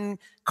of certain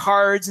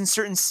cards and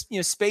certain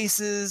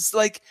spaces,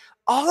 like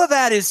all of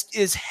that is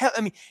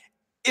I mean,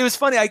 it was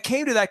funny. I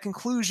came to that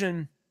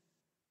conclusion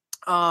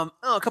a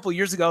couple of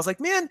years ago. I was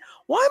like, man,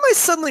 why am I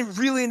suddenly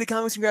really into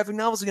comics and graphic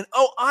novels again?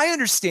 Oh, I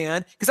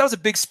understand, because I was a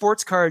big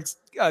sports cards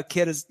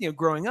kid as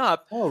growing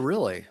up. Oh,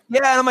 really? Yeah,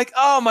 and I'm like,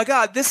 oh my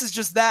god, this is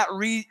just that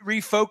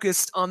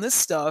refocused on this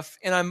stuff,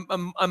 and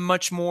I'm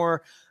much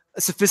more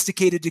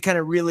sophisticated to kind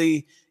of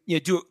really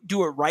do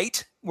it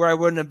right, where I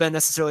wouldn't have been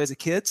necessarily as a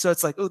kid. So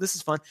it's like, oh, this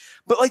is fun.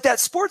 But like that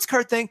sports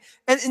card thing,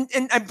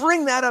 and I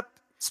bring that up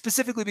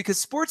specifically because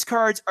sports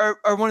cards are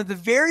one of the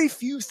very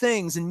few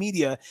things in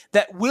media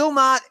that will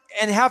not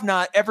and have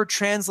not ever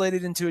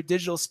translated into a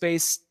digital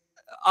space.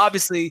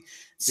 Obviously,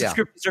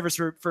 subscription service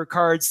for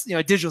cards,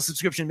 a digital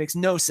subscription makes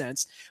no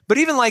sense. But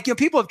even like,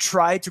 people have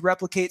tried to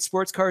replicate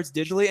sports cards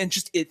digitally and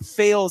just it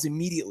fails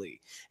immediately.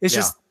 It's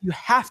just, you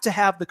have to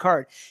have the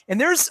card.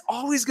 And there's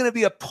always going to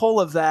be a pull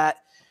of that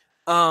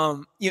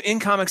in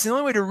comics. And the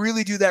only way to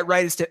really do that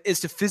right is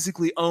to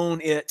physically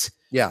own it.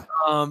 Yeah.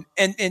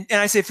 And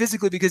I say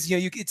physically because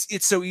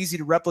it's so easy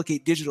to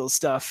replicate digital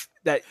stuff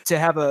that to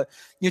have to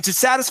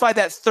satisfy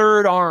that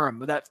third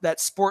arm, that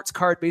sports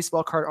card,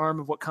 baseball card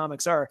arm of what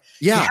comics are.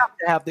 Yeah. You have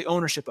to have the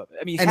ownership of it.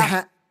 I mean,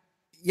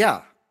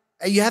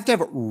 you have to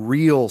have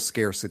real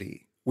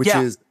scarcity, which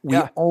is we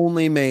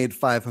only made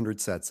 500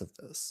 sets of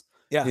this.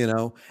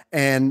 Yeah.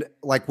 And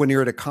like when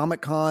you're at a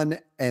Comic-Con,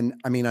 and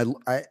I mean, I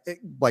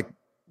like,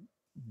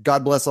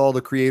 God bless all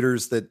the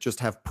creators that just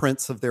have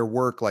prints of their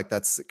work. Like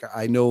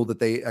I know that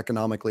they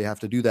economically have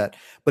to do that,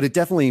 but it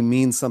definitely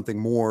means something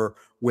more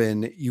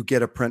when you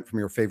get a print from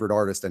your favorite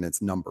artist and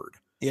it's numbered,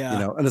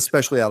 and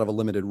especially out of a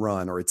limited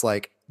run, or it's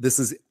like,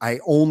 I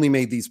only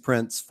made these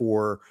prints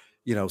for,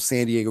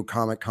 San Diego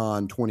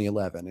Comic-Con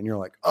 2011. And you're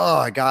like, oh,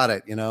 I got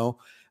it.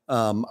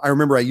 I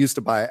remember I used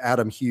to buy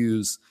Adam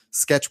Hughes'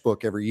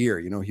 sketchbook every year.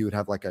 He would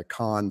have like a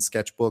con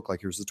sketchbook,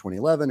 like here's the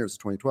 2011, here's the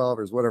 2012,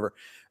 here's whatever.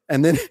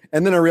 And then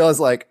I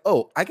realized like,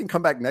 oh, I can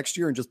come back next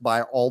year and just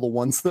buy all the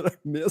ones that I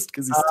missed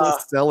because he's still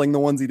selling the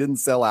ones he didn't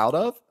sell out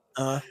of.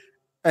 And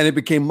it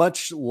became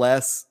much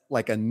less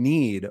like a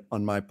need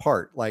on my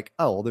part. Like,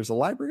 oh, well, there's a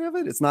library of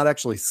it. It's not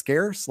actually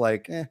scarce.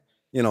 Like, and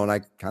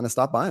I kind of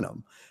stopped buying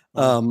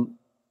them.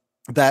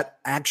 That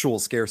actual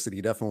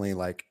scarcity definitely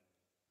like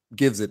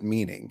gives it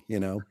meaning,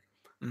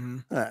 Mm-hmm.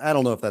 I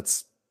don't know if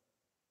that's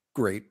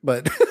great,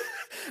 but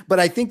but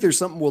I think there's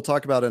something we'll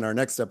talk about in our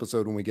next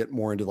episode when we get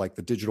more into like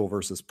the digital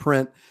versus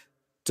print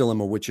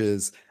dilemma, which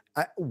is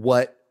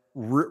what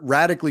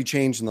radically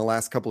changed in the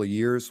last couple of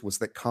years was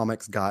that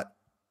comics got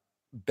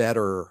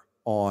better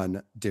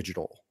on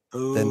digital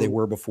than they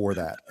were before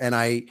that. And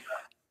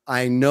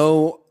I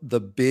know the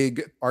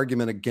big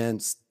argument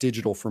against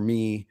digital for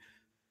me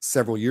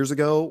several years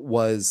ago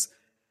was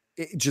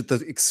just the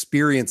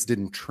experience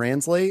didn't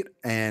translate.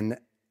 And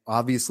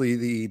obviously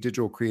the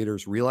digital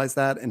creators realized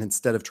that. And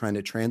instead of trying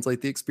to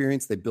translate the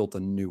experience, they built a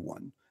new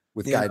one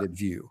with guided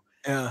view.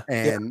 Yeah.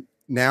 And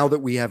now that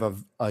we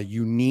have a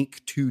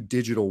unique to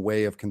digital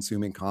way of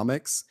consuming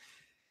comics,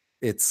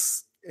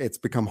 it's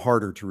become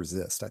harder to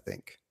resist, I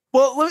think.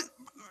 Well,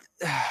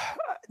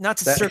 not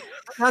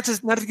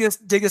to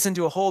dig us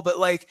into a hole, but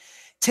like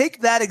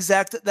take that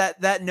exact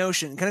that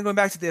notion, kind of going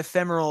back to the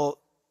ephemeral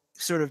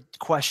sort of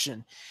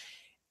question.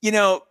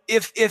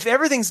 If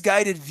everything's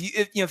guided view,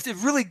 if the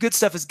really good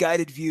stuff is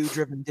guided view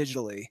driven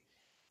digitally,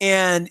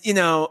 and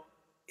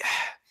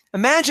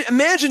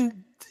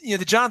imagine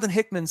the Jonathan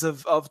Hickmans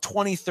of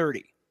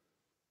 2030,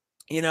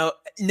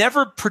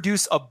 never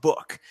produce a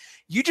book.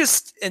 You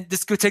just, and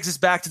this takes us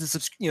back to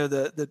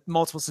the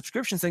multiple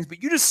subscription things,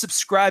 but you just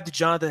subscribe to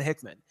Jonathan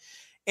Hickman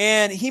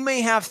and he may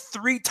have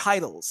 3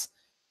 titles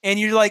and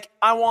you're like,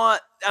 I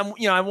want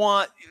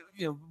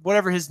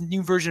whatever his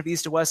new version of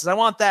East to West is. I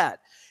want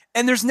that.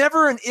 And there's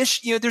never an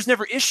issue, there's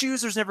never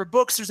issues, there's never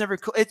books,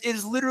 it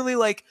is literally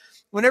like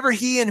whenever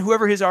he and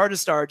whoever his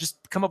artists are just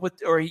come up with,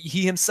 or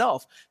he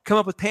himself come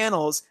up with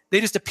panels,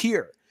 they just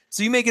appear.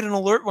 So you may get an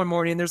alert one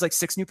morning and there's like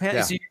 6 new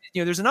panels. Yeah.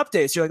 So there's an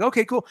update. So you're like,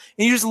 okay, cool.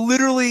 And you just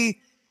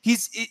literally,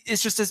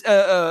 it's just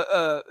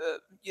a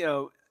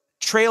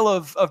trail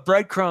of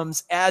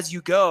breadcrumbs as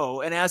you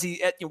go. And as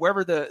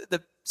wherever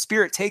the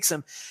spirit takes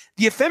him,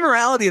 the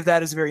ephemerality of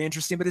that is very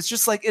interesting, but it's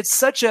just like,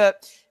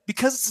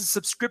 because it's a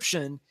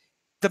subscription,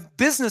 the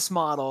business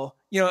model,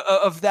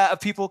 of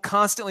people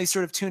constantly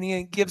sort of tuning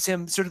in gives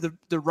him sort of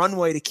the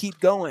runway to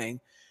keep going.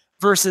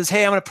 Versus,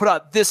 hey, I'm going to put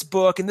out this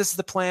book and this is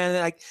the plan.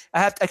 And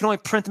I can only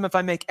print them if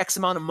I make X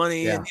amount of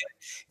money. Yeah. And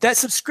that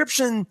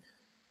subscription,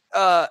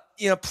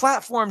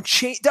 platform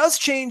does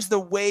change the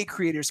way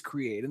creators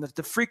create and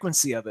the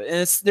frequency of it.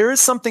 And there is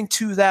something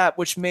to that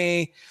which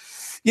may,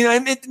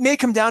 it may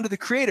come down to the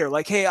creator.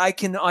 Like, hey, I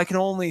can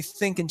only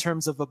think in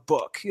terms of a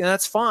book.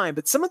 That's fine.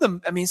 But some of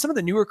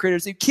the newer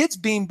creators, the kids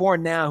being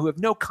born now who have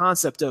no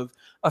concept of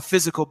a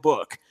physical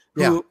book,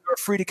 who are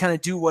free to kind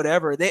of do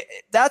whatever.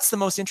 That's the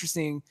most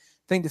interesting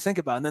thing to think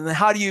about. And then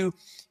how do you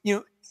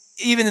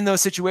even in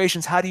those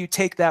situations, how do you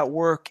take that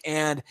work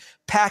and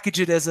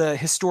package it as a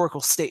historical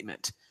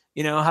statement?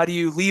 How do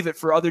you leave it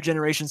for other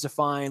generations to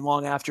find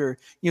long after,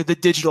 the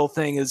digital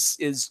thing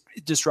is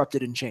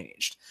disrupted and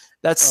changed?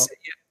 That's,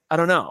 I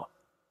don't know.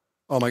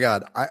 Oh my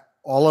God.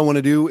 All I want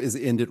to do is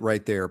end it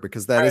right there,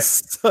 because that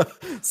is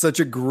such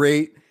a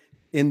great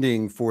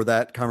ending for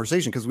that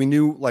conversation. Because we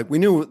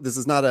knew this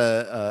is not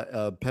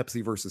a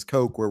Pepsi versus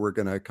Coke where we're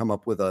going to come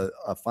up with a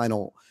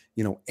final,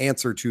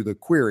 answer to the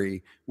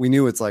query. We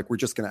knew it's like, we're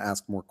just going to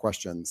ask more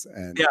questions.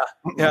 And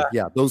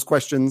those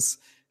questions,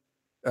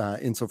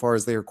 insofar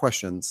as they are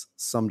questions,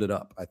 summed it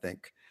up, I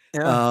think.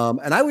 Yeah.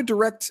 And I would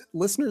direct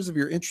listeners, if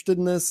you're interested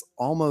in this,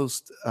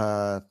 almost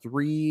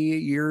 3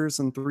 years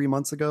and 3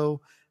 months ago,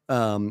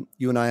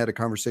 you and I had a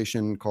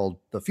conversation called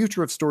The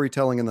Future of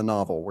Storytelling in the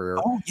Novel, where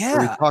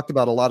we talked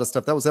about a lot of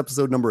stuff. That was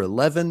episode number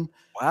 11.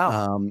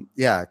 Wow.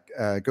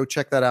 Go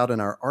check that out in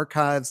our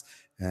archives.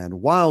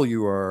 And while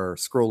you are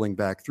scrolling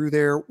back through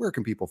there, where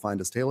can people find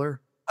us,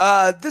 Taylor?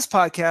 This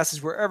podcast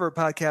is wherever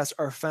podcasts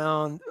are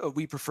found.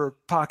 We prefer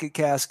Pocket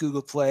Cast,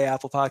 Google Play,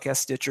 Apple Podcast,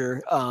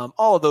 Stitcher,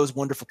 all of those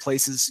wonderful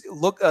places.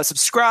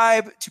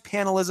 Subscribe to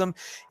Panelism.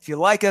 If you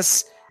like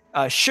us,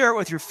 share it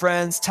with your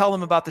friends. Tell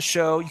them about the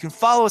show. You can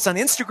follow us on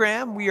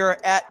Instagram. We are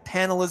at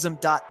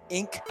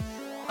panelism.inc.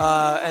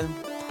 And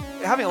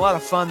having a lot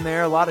of fun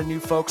there. A lot of new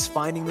folks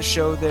finding the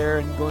show there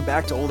and going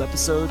back to old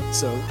episodes.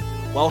 So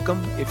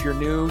welcome if you're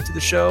new to the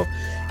show.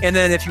 And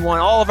then if you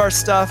want all of our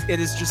stuff,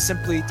 it is just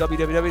simply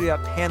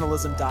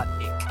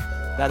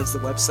www.panelism.inc. That is the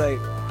website.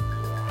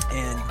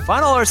 And you can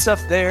find all our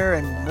stuff there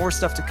and more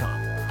stuff to come.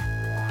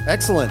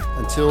 Excellent.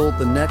 Until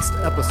the next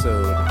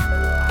episode.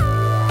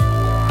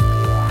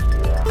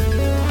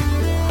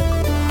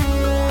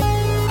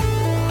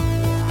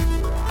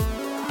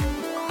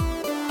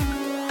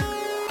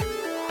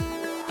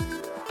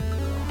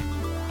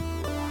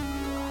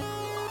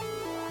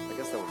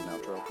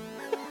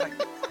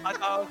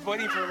 I was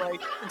waiting for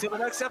until the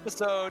next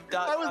episode.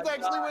 I was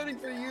actually waiting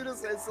for you to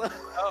say so.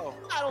 Oh.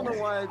 I don't know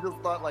why I just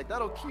thought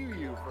that'll cue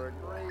you for a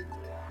great